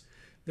 inches.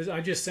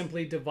 I just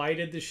simply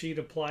divided the sheet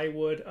of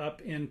plywood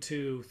up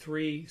into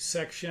 3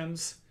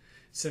 sections.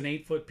 It's an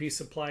 8-foot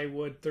piece of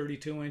plywood,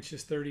 32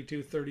 inches,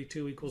 32,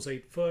 32 equals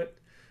 8 foot.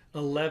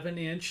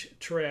 11-inch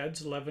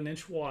treads,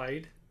 11-inch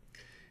wide.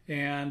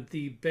 And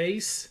the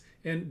base,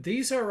 and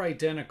these are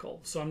identical.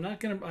 So I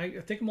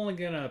think I'm only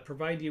going to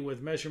provide you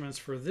with measurements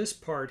for this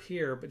part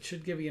here, but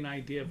should give you an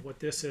idea of what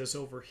this is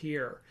over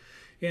here.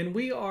 And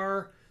we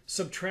are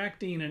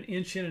subtracting 1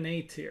 1/8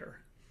 inches here.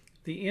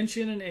 The 1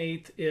 1/8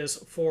 inches is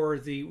for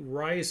the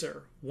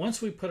riser.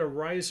 Once we put a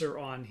riser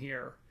on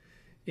here,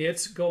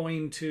 it's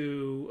going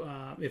to,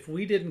 if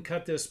we didn't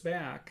cut this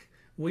back,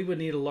 we would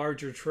need a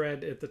larger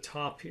tread at the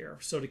top here.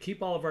 So to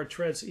keep all of our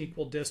treads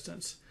equal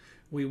distance,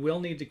 we will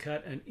need to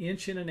cut 1 1/8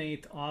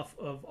 inches off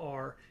of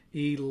our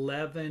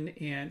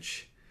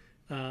 11-inch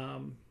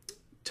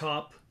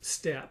top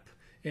step.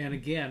 And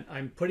again,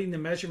 I'm putting the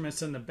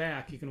measurements in the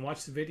back. You can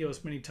watch the video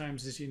as many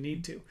times as you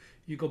need to.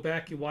 You go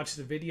back, you watch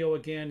the video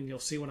again, and you'll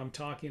see what I'm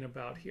talking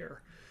about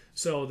here.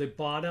 So the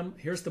bottom,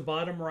 here's the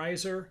bottom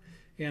riser,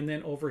 and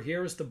then over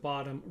here is the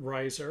bottom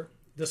riser.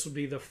 This will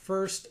be the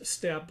first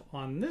step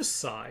on this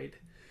side,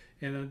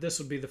 and then this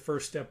will be the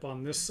first step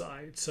on this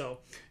side.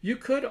 So you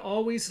could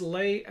always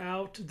lay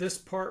out this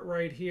part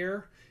right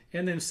here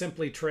and then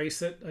simply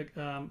trace it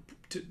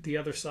to the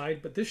other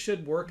side, but this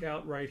should work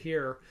out right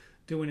here,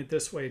 doing it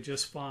this way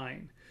just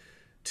fine.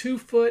 2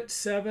 foot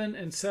 7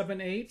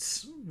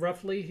 7/8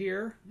 roughly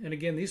here. And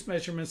again, these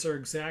measurements are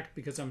exact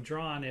because I'm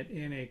drawing it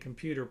in a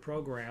computer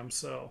program.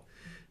 So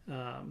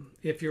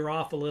if you're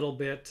off a little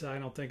bit, I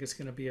don't think it's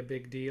going to be a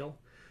big deal.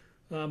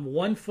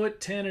 1 foot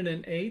 10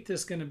 1/8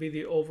 is going to be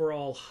the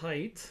overall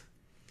height.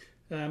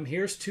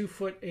 Here's 2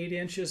 foot 8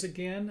 inches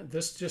again.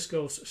 This just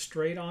goes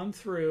straight on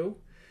through.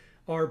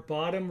 Our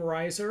bottom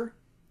riser,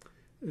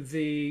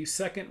 the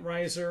second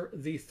riser,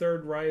 the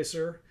third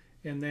riser,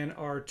 and then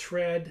our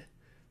tread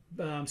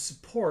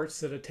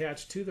supports that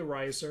attach to the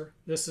riser.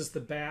 This is the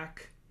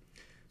back.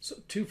 So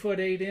 2 foot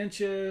 8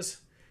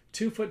 inches,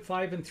 2 foot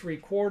 5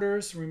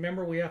 3/4.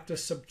 Remember, we have to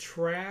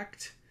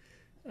subtract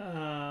 2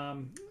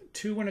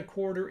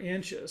 1/4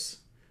 inches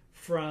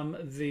from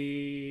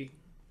the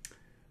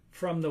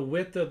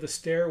width of the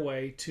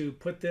stairway to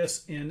put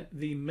this in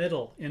the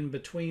middle, in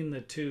between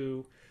the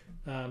two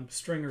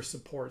stringer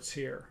supports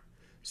here.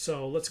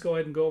 So let's go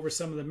ahead and go over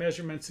some of the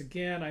measurements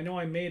again. I know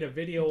I made a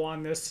video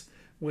on this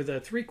with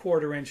a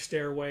 3/4 inch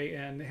stairway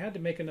and had to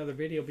make another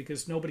video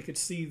because nobody could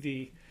see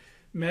the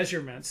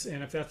measurements,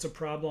 and if that's a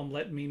problem,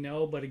 let me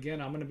know. But again,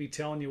 I'm going to be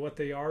telling you what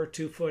they are.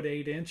 2 foot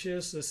 8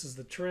 inches, this is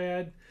the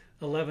tread,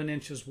 11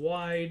 inches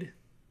wide.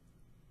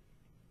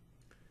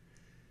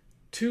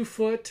 2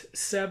 foot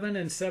 7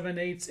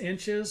 7/8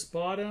 inches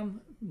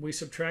bottom. We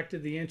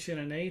subtracted the 1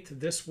 1/8.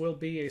 This will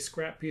be a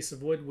scrap piece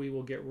of wood we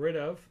will get rid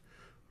of.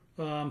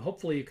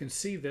 Hopefully you can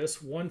see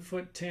this. 1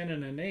 foot 10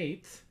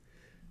 1/8.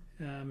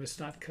 It's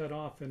not cut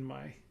off in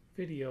my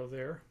video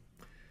there.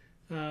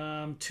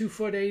 2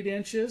 foot 8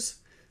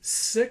 inches.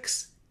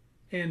 6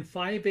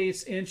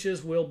 5/8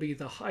 inches will be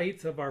the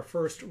height of our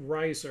first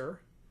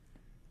riser.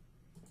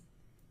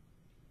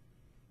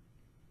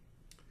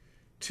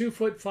 2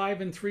 foot 5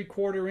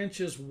 3/4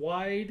 inches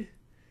wide.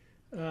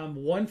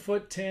 1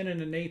 foot 10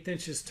 1/8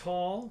 inches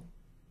tall.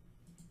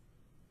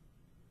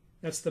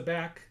 That's the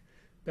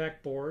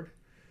backboard.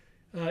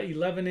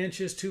 11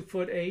 inches, 2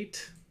 foot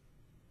 8.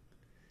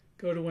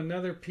 Go to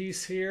another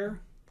piece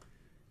here,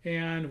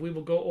 and we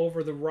will go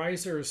over the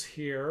risers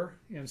here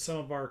and some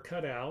of our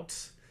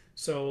cutouts.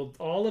 So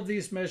all of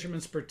these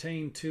measurements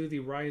pertain to the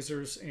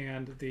risers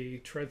and the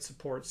tread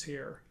supports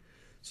here.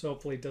 So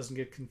hopefully it doesn't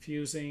get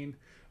confusing.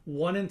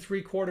 1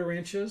 3/4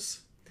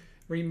 inches.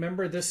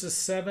 Remember, this is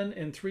 7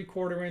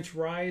 3/4 inch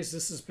rise.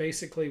 This is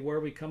basically where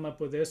we come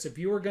up with this. If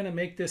you were going to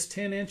make this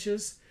 10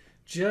 inches,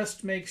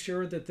 just make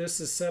sure that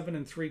this is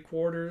 7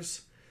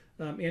 3/4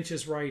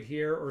 inches right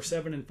here, or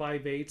 7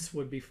 5/8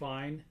 would be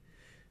fine.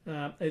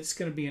 It's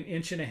going to be 1.5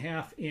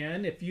 inches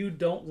in. If you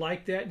don't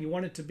like that, you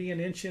want it to be 1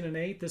 1/8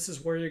 inches, this is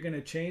where you're going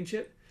to change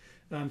it.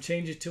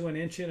 Change it to 1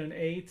 1/8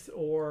 inches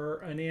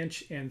or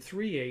 1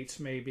 3/8 inches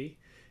maybe,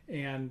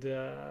 and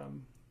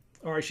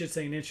or I should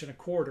say 1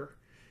 1/4 inches,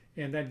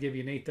 and that'd give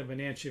you 1/8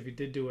 inch if you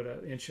did do it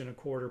 1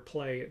 1/4 inch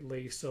play at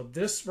least. So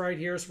this right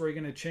here is where you're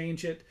going to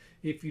change it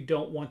if you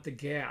don't want the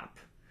gap.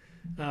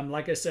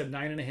 Like I said,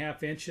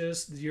 9.5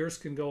 inches. Yours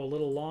can go a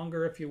little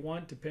longer if you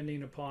want,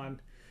 depending upon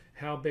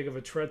how big of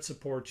a tread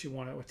support you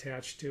want to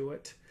attach to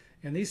it.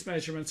 And these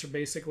measurements are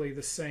basically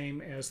the same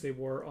as they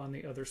were on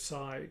the other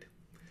side.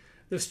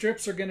 The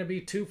strips are going to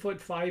be 2 foot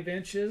 5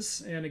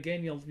 inches, and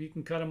again, you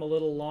can cut them a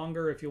little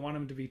longer if you want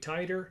them to be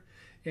tighter.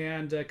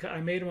 And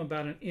I made them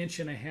about 1.5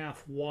 inches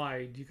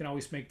wide. You can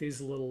always make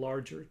these a little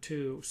larger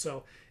too.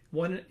 So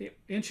 1.5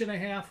 inches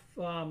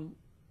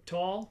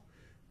tall,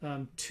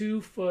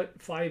 2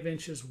 foot 5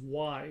 inches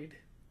wide.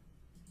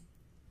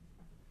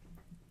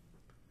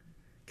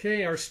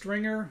 Okay, our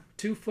stringer,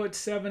 2 foot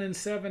 7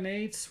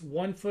 7/8,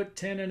 1 foot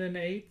 10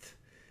 1/8,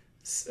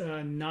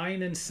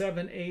 9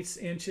 7/8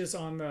 inches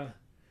on the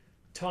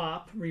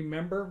top.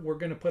 Remember, we're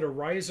going to put a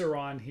riser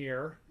on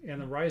here, and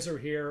the riser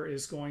here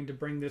is going to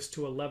bring this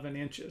to 11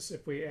 inches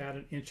if we add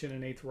 1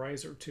 1/8 inch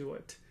riser to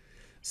it.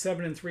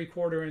 7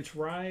 3/4 inch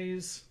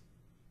rise.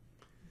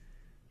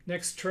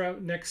 Next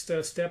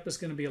step is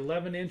going to be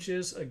 11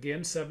 inches.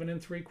 Again, 7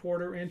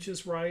 3/4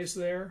 inches rise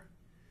there.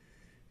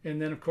 And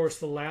then, of course,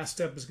 the last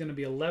step is going to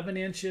be 11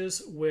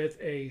 inches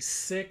with a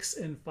 6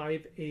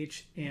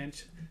 5/8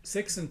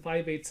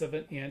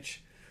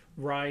 inch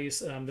rise.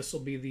 This will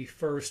be the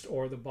first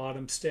or the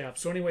bottom step.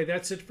 So anyway,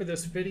 that's it for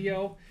this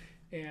video.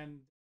 And